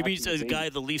 Yeah, do you mean the guy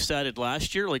the Leafs added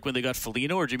last year, like when they got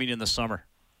Foligno, or do you mean in the summer?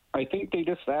 I think they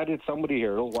just added somebody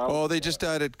here a little while ago. They just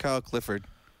added Kyle Clifford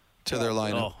to their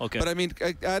lineup. Oh, okay. But I mean,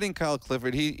 adding Kyle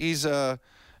Clifford, he's a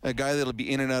guy that'll be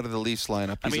in and out of the Leafs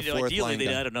lineup. He's a fourth ideally line they'd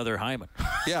guy. add another Hyman.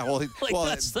 Yeah, well,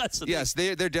 that's the yes,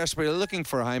 they're desperately looking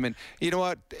for a Hyman. You know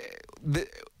what?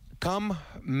 Come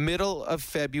middle of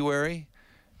February,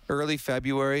 early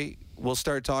February, we'll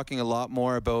start talking a lot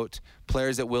more about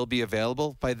players that will be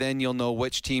available. By then, you'll know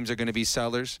which teams are going to be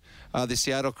sellers. The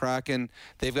Seattle Kraken,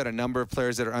 they've got a number of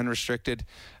players that are unrestricted.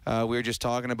 We were just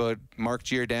talking about Mark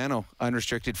Giordano,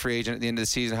 unrestricted free agent at the end of the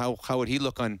season. How would he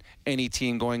look on any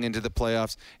team going into the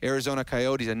playoffs? Arizona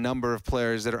Coyotes, a number of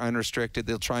players that are unrestricted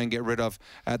they'll try and get rid of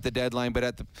at the deadline.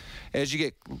 But as you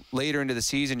get later into the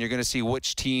season, you're going to see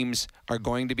which teams are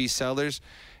going to be sellers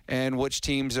and which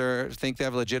teams think they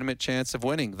have a legitimate chance of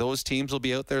winning. Those teams will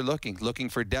be out there looking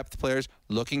for depth players,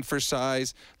 looking for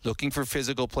size, looking for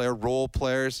physical player, role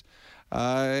players.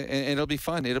 And it'll be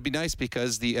fun. It'll be nice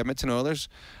because the Edmonton Oilers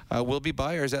will be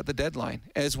buyers at the deadline,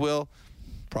 as will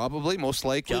probably, most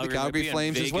likely, the Calgary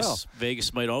Flames Vegas, as well.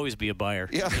 Vegas might always be a buyer.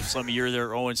 Yeah. If some year they're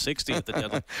 0-60 at the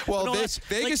deadline. Well,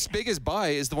 Vegas' biggest buy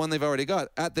is the one they've already got.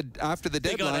 After the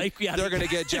deadline, they're going to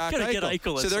get Jack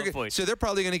Eichel. So they're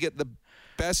probably going to get the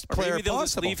best player maybe they'll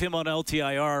possible. Just leave him on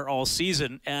LTIR all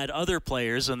season, add other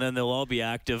players, and then they'll all be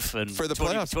active and for the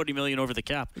 $20 million over the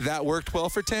cap. That worked well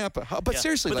for Tampa. But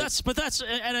seriously, that's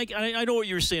and I know what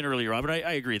you were saying earlier, Robin.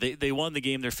 I agree. They won the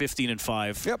game. They're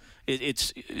 15-5. Yep.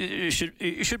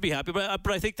 You should be happy, but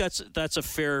I think that's a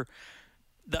fair.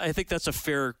 I think that's a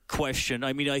fair question.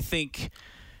 I mean, I think.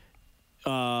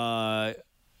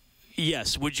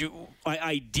 Yes. Would you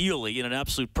ideally, in an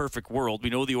absolute perfect world, we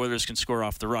know the Oilers can score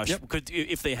off the rush. Yep.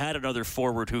 If they had another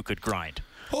forward who could grind.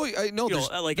 Oh, I know. There's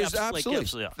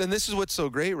absolutely. Yeah. And this is what's so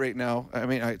great right now. I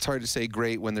mean, it's hard to say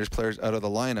great when there's players out of the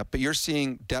lineup, but you're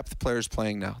seeing depth players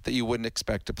playing now that you wouldn't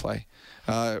expect to play.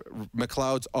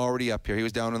 McLeod's already up here. He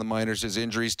was down in the minors. His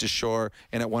injuries to Shore,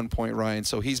 and at one point Ryan.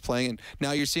 So he's playing. And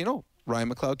now you're seeing, Ryan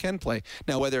McLeod can play.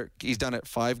 Now, whether he's done it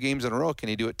 5 games in a row, can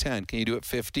he do it 10? Can he do it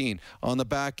 15? On the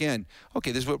back end,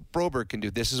 okay, this is what Broberg can do.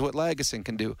 This is what Lagesson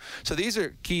can do. So these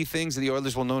are key things that the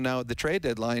Oilers will know now at the trade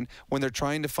deadline when they're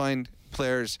trying to find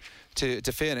players to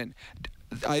fit in.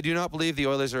 I do not believe the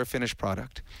Oilers are a finished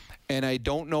product. And I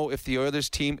don't know if the Oilers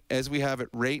team, as we have it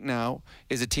right now,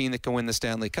 is a team that can win the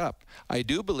Stanley Cup. I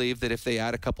do believe that if they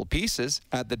add a couple pieces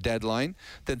at the deadline,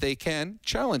 that they can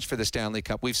challenge for the Stanley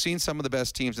Cup. We've seen some of the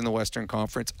best teams in the Western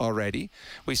Conference already.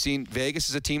 We've seen Vegas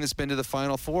is a team that's been to the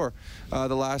Final Four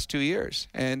the last 2 years,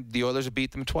 and the Oilers have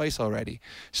beat them twice already.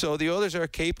 So the Oilers are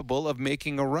capable of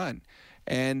making a run.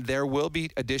 And there will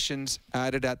be additions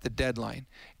added at the deadline.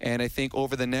 And I think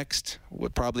over the next,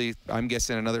 I'm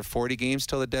guessing another 40 games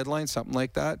till the deadline, something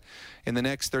like that. In the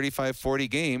next 35, 40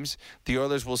 games, the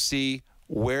Oilers will see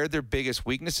where their biggest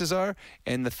weaknesses are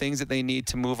and the things that they need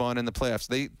to move on in the playoffs.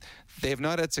 They have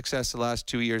not had success the last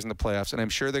 2 years in the playoffs, and I'm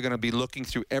sure they're going to be looking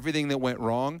through everything that went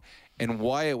wrong and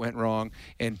why it went wrong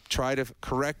and try to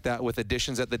correct that with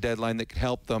additions at the deadline that can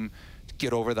help them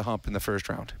get over the hump in the first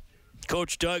round.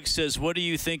 Coach Doug says, what do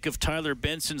you think of Tyler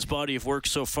Benson's body of work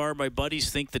so far? My buddies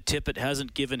think the Tippett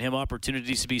hasn't given him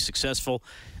opportunities to be successful.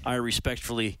 I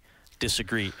respectfully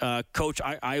disagree. Coach,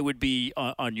 I would be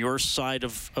on your side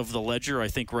of the ledger. I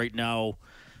think right now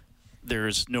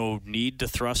there's no need to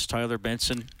thrust Tyler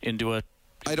Benson into a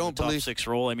top 6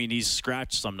 role. I mean, he's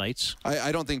scratched some nights.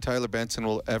 I don't think Tyler Benson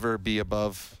will ever be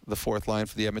above the 4th line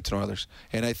for the Edmonton Oilers.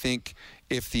 And I think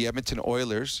if the Edmonton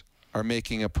Oilers are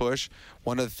making a push,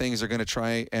 one of the things they're going to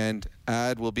try and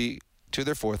add will be to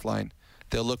their 4th line.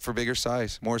 They'll look for bigger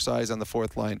size, more size on the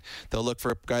 4th line. They'll look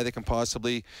for a guy that can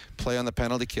possibly play on the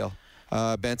penalty kill.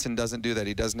 Benson doesn't do that.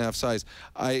 He doesn't have size.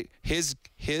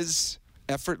 His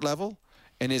effort level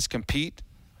and his compete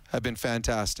have been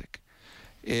fantastic.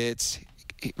 It's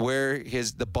where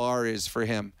the bar is for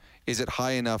him. Is it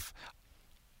high enough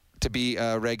to be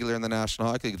regular in the National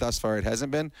Hockey League? Thus far, it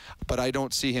hasn't been. But I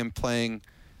don't see him playing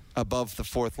above the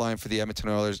 4th line for the Edmonton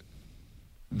Oilers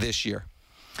this year.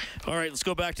 All right, let's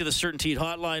go back to the CertainTeed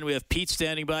hotline. We have Pete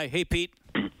standing by. Hey, Pete.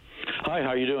 Hi, how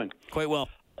are you doing? Quite well.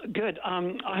 Good.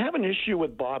 I have an issue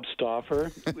with Bob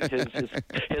Stauffer,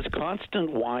 his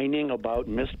constant whining about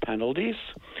missed penalties.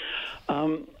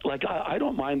 I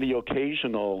don't mind the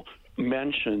occasional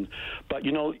mention, but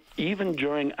even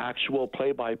during actual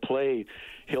play-by-play,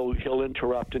 he'll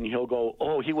interrupt and he'll go,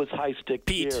 "Oh, he was high stick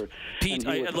here." Pete,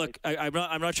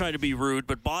 I'm not trying to be rude,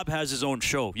 but Bob has his own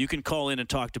show. You can call in and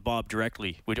talk to Bob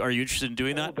directly. Are you interested in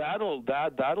doing that?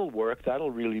 That'll work.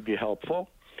 That'll really be helpful.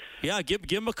 Yeah, give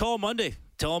him a call Monday.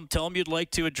 Tell him you'd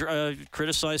like to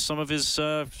criticize some of his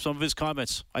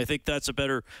comments. I think that's a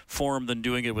better forum than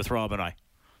doing it with Rob and I.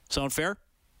 Sound fair?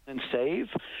 And save.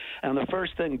 And the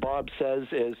first thing Bob says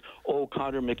is,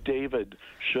 Connor McDavid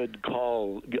should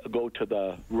go to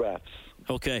the refs.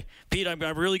 Okay. Pete, I'm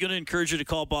really going to encourage you to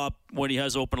call Bob when he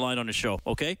has open line on his show,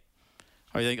 okay?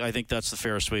 I think that's the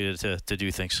fairest way to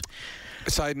do things.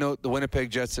 Side note, the Winnipeg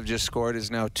Jets have just scored.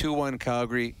 It's now 2-1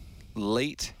 Calgary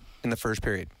late in the first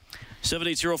period.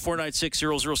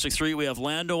 780-496-0063. We have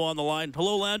Lando on the line.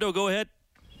 Hello, Lando. Go ahead.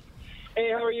 Hey,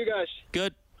 how are you guys?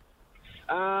 Good.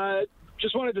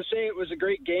 Just wanted to say it was a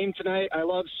great game tonight. I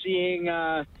love seeing,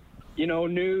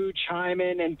 Nuge,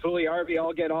 Hyman, and Puljujarvi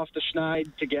all get off the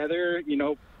schneid together.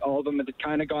 All of them had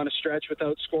kind of gone a stretch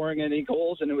without scoring any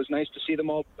goals, and it was nice to see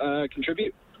them all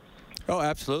contribute. Oh,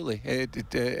 absolutely.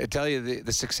 I tell you,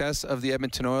 the success of the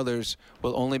Edmonton Oilers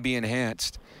will only be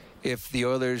enhanced if the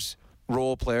Oilers'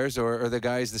 role players or the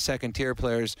guys, the second-tier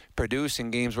players, produce in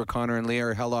games where Connor and Lee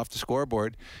are held off the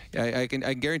scoreboard. I can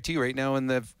guarantee you right now in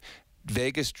the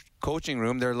Vegas coaching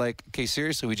room, they're like, okay,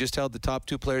 seriously, we just held the top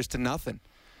 2 players to nothing,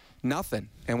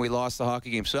 and we lost the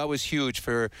hockey game. So that was huge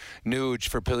for Nuge,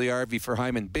 for Puljujarvi, for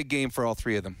Hyman. Big game for all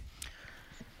 3 of them.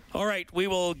 All right, we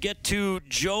will get to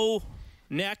Joe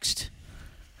next.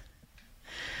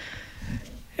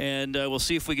 And we'll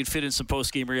see if we can fit in some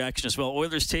post-game reaction as well.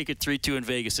 Oilers take it 3-2 in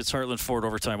Vegas. It's Heartland Ford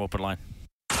overtime open line.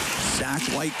 Zach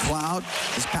Whitecloud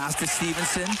is passed to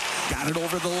Stevenson. Got it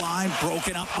over the line.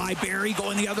 Broken up by Barry.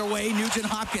 Going the other way. Nugent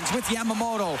Hopkins with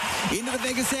Yamamoto. Into the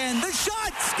Vegas end. The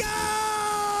shot scores!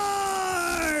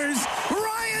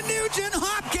 Ryan Nugent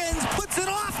Hopkins puts it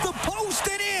off the post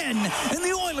and in. And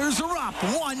the Oilers are up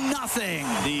 1-0.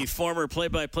 1-0. The former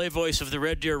play-by-play voice of the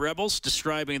Red Deer Rebels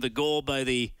describing the goal by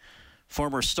the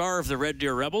former star of the Red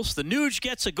Deer Rebels. The Nuge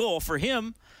gets a goal. For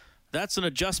him, that's an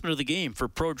adjustment of the game for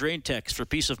Pro Drain Techs for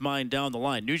peace of mind down the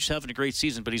line. Nuge's having a great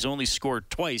season, but he's only scored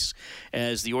twice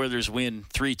as the Oilers win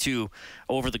 3-2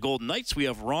 over the Golden Knights. We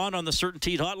have Ron on the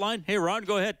Certainteed hotline. Hey, Ron,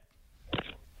 go ahead.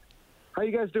 How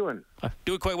you guys doing?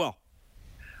 Doing quite well.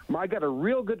 I got a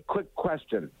real good quick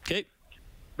question. Okay.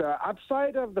 The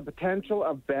upside of the potential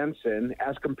of Benson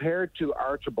as compared to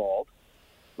Archibald,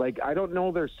 I don't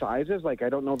know their sizes, I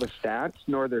don't know the stats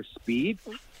nor their speed.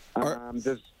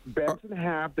 Does Benson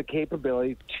have the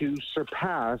capability to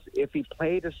surpass if he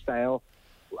played a style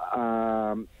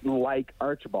like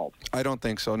Archibald? I don't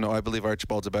think so. No, I believe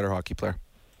Archibald's a better hockey player.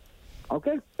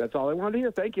 Okay, that's all I wanted to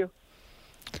hear. Thank you.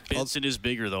 Benson is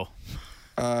bigger, though.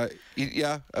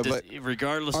 Yeah, but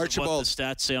regardless of what the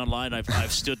stats say online,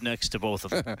 I've stood next to both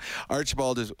of them.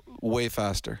 Archibald is way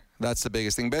faster. That's the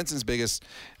biggest thing. Benson's biggest,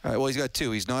 he's got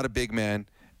two. He's not a big man,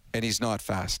 and he's not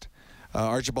fast.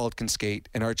 Archibald can skate,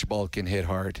 and Archibald can hit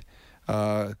hard.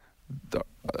 But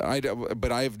I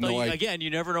have no idea. Again, you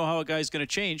never know how a guy's going to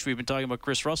change. We've been talking about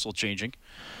Chris Russell changing.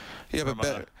 Yeah,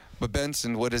 but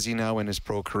Benson, what is he now in his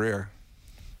pro career?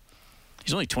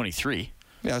 He's only 23.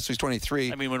 Yeah, so he's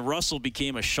 23. I mean, when Russell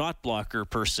became a shot blocker,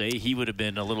 per se, he would have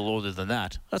been a little older than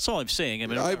that. That's all I'm saying. I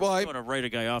mean, I don't want to write a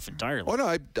guy off entirely. Oh, no,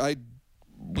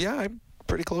 I'm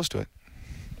pretty close to it.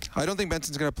 I don't think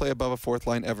Benson's going to play above a fourth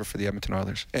line ever for the Edmonton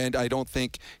Oilers. And I don't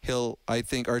think I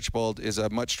think Archibald is a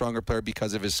much stronger player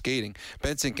because of his skating.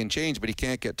 Benson can change, but he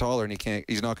can't get taller, and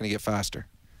he's not going to get faster.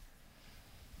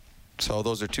 So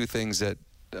those are two things that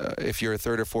if you're a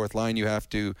third or fourth line, you have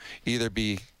to either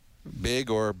be big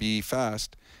or be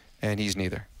fast, and he's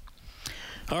neither.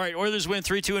 All right, Oilers win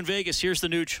 3-2 in Vegas. Here's the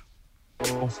Nuge.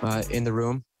 In the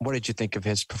room, what did you think of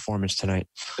his performance tonight?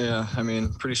 Yeah, I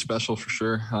mean, pretty special for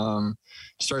sure. To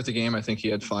start the game, I think he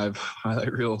had 5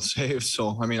 highlight reel saves.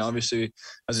 So, I mean, obviously,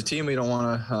 as a team, we don't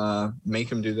want to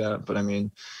make him do that. But, I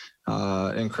mean,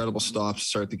 incredible stops to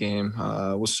start the game.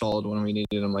 Was solid when we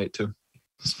needed him late, too.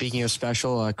 Speaking of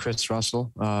special, Chris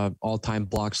Russell, all-time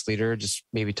blocks leader. Just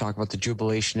maybe talk about the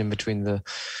jubilation in between the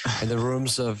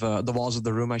rooms of the walls of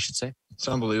the room, I should say. It's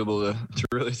unbelievable to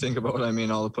really think about. I mean,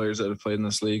 all the players that have played in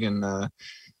this league, and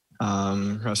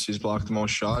Rusty's blocked the most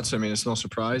shots. I mean, it's no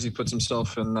surprise he puts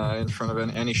himself in front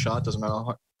of any shot. Doesn't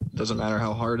matter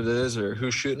how hard it is or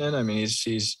who's shooting it. I mean,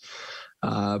 he's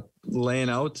laying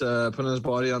out, putting his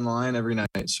body on the line every night.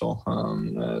 So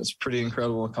it's a pretty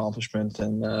incredible accomplishment,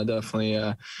 and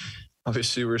definitely,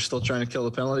 obviously, we're still trying to kill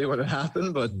the penalty when it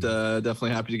happened, but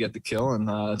definitely happy to get the kill, and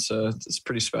it's a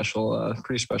pretty special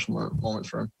moment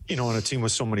for him. You know, on a team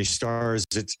with so many stars,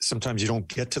 it's sometimes you don't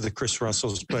get to the Chris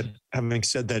Russells, but having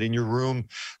said that, in your room,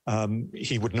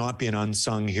 he would not be an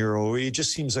unsung hero. He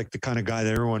just seems like the kind of guy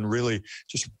that everyone really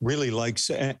likes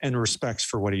and respects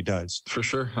for what he does. For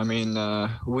sure. I mean,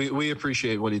 we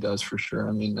appreciate what he does for sure.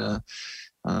 I mean,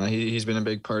 he's been a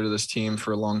big part of this team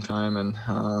for a long time, and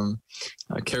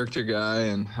a character guy.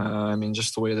 And I mean,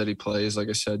 just the way that he plays, like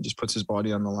I said, just puts his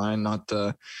body on the line. Not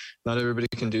everybody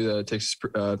can do that. It takes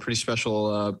a pretty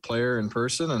special player in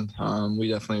person, and we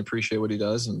definitely appreciate what he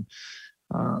does. And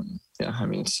yeah, I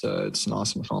mean, it's an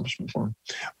awesome accomplishment for him.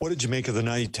 What did you make of the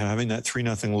night, having that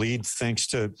 3-0 lead, thanks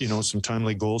to, some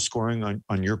timely goal scoring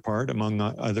on your part among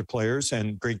other players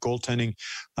and great goaltending?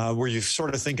 Were you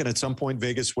sort of thinking at some point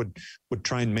Vegas would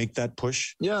try and make that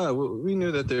push? Yeah, we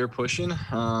knew that they were pushing.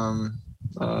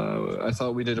 I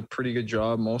thought we did a pretty good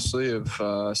job mostly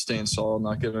of staying solid,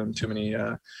 not giving them too many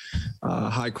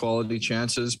high quality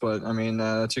chances. But I mean,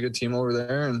 it's a good team over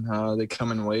there, and they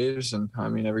come in waves. And I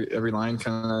mean, every line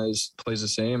kind of plays the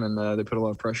same, and they put a lot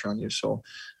of pressure on you. So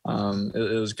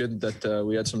it was good that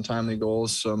we had some timely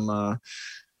goals.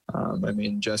 I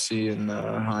mean, Jesse and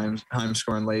Heim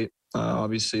scoring late.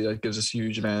 Obviously, that gives us a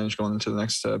huge advantage going into the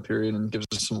next period and gives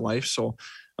us some life. So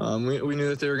we knew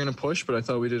that they were going to push, but I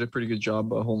thought we did a pretty good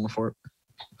job holding the fort.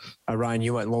 Ryan,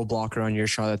 you went low blocker on your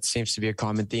shot. That seems to be a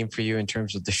common theme for you in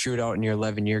terms of the shootout in your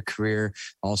 11-year career,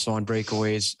 also on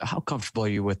breakaways. How comfortable are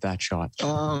you with that shot?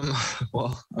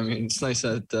 Well, I mean, it's nice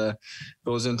that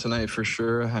goes in tonight for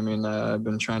sure. I mean, I've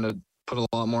been trying to put a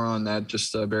lot more on that,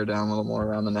 just bear down a little more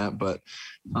around the net. But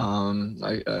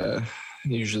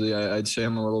usually I'd say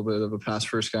I'm a little bit of a pass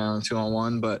first guy on a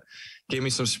 2-on-1, but gave me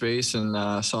some space and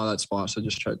saw that spot. So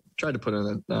just tried to put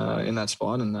it in that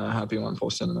spot, and happy one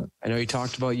post in it. I know you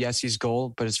talked about Jesse's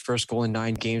goal, but his first goal in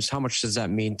 9 games. How much does that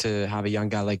mean to have a young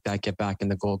guy like that get back in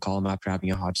the goal column after having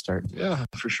a hot start? Yeah,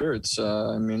 for sure. It's,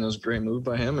 I mean, it was a great move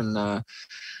by him, and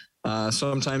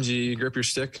sometimes you grip your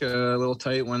stick a little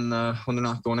tight when they're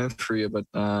not going in for you. But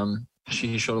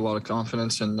she showed a lot of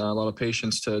confidence and a lot of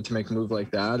patience to make a move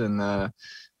like that. And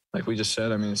like we just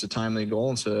said, I mean, it's a timely goal,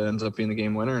 and so it ends up being the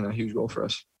game winner and a huge goal for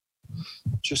us.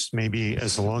 Just maybe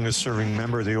as the longest serving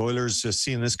member of the Oilers,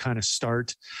 seeing this kind of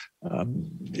start,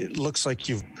 it looks like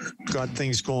you've got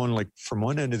things going like from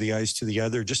one end of the ice to the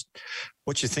other. Just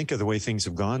what you think of the way things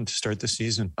have gone to start the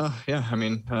season? Yeah, I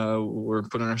mean, we're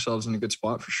putting ourselves in a good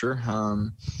spot for sure.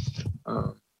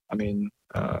 I mean,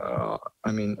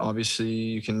 obviously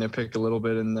you can nitpick a little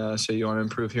bit and say you want to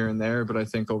improve here and there, but I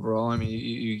think overall, I mean,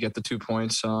 you get the 2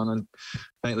 points on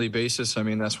a nightly basis. I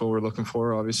mean, that's what we're looking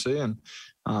for, obviously. And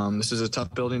this is a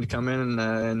tough building to come in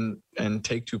and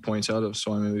take 2 points out of.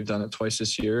 So, I mean, we've done it twice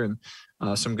this year,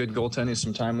 and some good goaltending,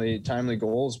 some timely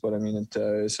goals. But I mean,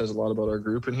 it says a lot about our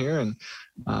group in here,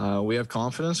 and we have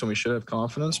confidence, and we should have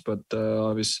confidence. But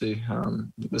obviously,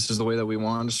 this is the way that we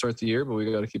wanted to start the year, but we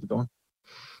got to keep it going.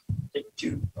 Take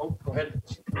two. Oh, go ahead.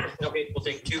 Okay, we'll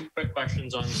take 2 quick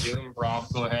questions on Zoom. Rob,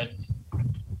 go ahead.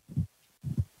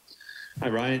 Hi,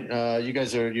 Ryan. You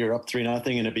guys you're up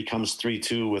 3-0, and it becomes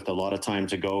 3-2 with a lot of time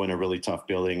to go in a really tough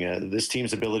building. This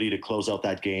team's ability to close out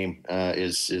that game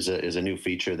is a new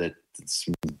feature that's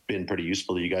been pretty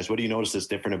useful to you guys. What do you notice that's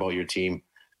different about your team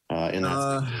in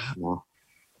that?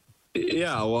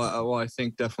 Yeah, well, I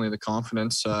think definitely the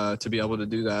confidence to be able to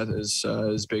do that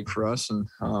is big for us, and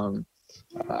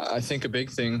I think a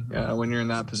big thing when you're in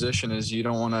that position is you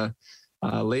don't want to.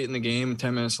 Late in the game,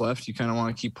 10 minutes left, you kind of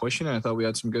want to keep pushing it. I thought we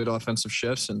had some good offensive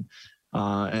shifts,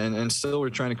 and still we're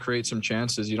trying to create some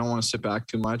chances. You don't want to sit back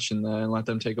too much and let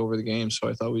them take over the game. So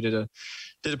I thought we did a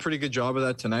pretty good job of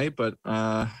that tonight. But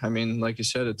I mean, like you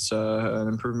said, it's an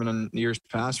improvement in years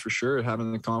past for sure.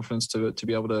 Having the confidence to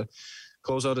be able to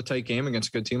close out a tight game against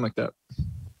a good team like that.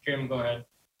 Jim, go ahead.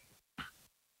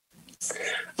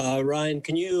 Ryan,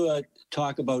 can you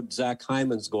talk about Zach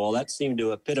Hyman's goal? That seemed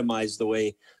to epitomize the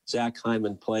way Zach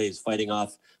Hyman plays, fighting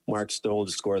off Mark Stone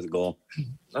to score the goal.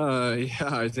 Yeah,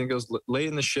 I think it was late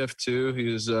in the shift too. He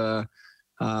was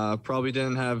probably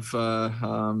didn't have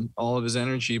all of his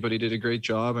energy, but he did a great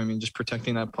job. I mean, just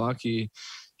protecting that puck. He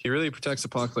really protects the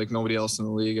puck like nobody else in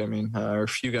the league. I mean, or a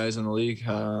few guys in the league.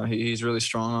 He's really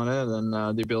strong on it,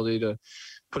 and the ability to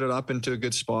put it up into a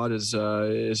good spot is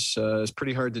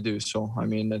pretty hard to do. So, I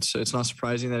mean, it's not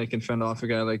surprising that he can fend off a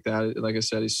guy like that. Like I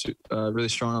said, he's really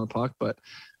strong on the puck, but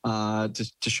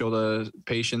to show the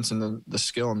patience and the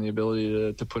skill and the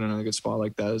ability to put it in a good spot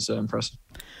like that is impressive.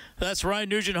 That's Ryan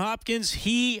Nugent-Hopkins.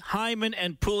 He, Hyman,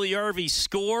 and Puljujarvi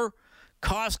score.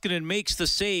 Koskinen makes the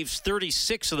saves,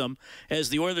 36 of them, as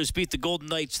the Oilers beat the Golden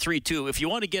Knights 3-2. If you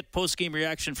want to get post-game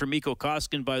reaction from Mikko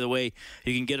Koskinen, by the way,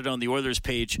 you can get it on the Oilers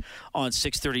page on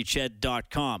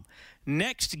 630ched.com.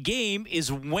 Next game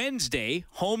is Wednesday,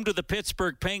 home to the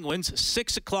Pittsburgh Penguins,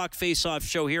 6 o'clock face-off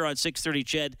show here on 630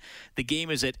 Ched. The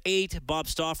game is at 8. Bob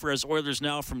Stauffer has Oilers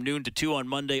Now from noon to 2 on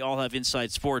Monday. I'll have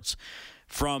Inside Sports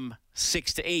from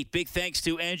 6 to 8. Big thanks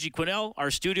to Angie Quinnell, our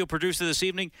studio producer this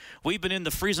evening. We've been in the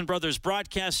Friesen Brothers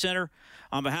Broadcast Center.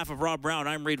 On behalf of Rob Brown,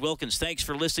 I'm Reed Wilkins. Thanks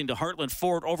for listening to Heartland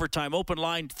Ford Overtime Open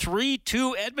Line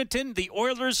 3-2 Edmonton. The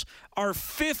Oilers are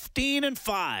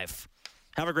 15-5.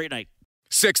 Have a great night.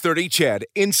 630 Ched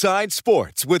Inside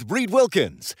Sports with Reed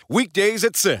Wilkins. Weekdays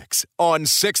at 6 on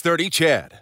 630 Ched.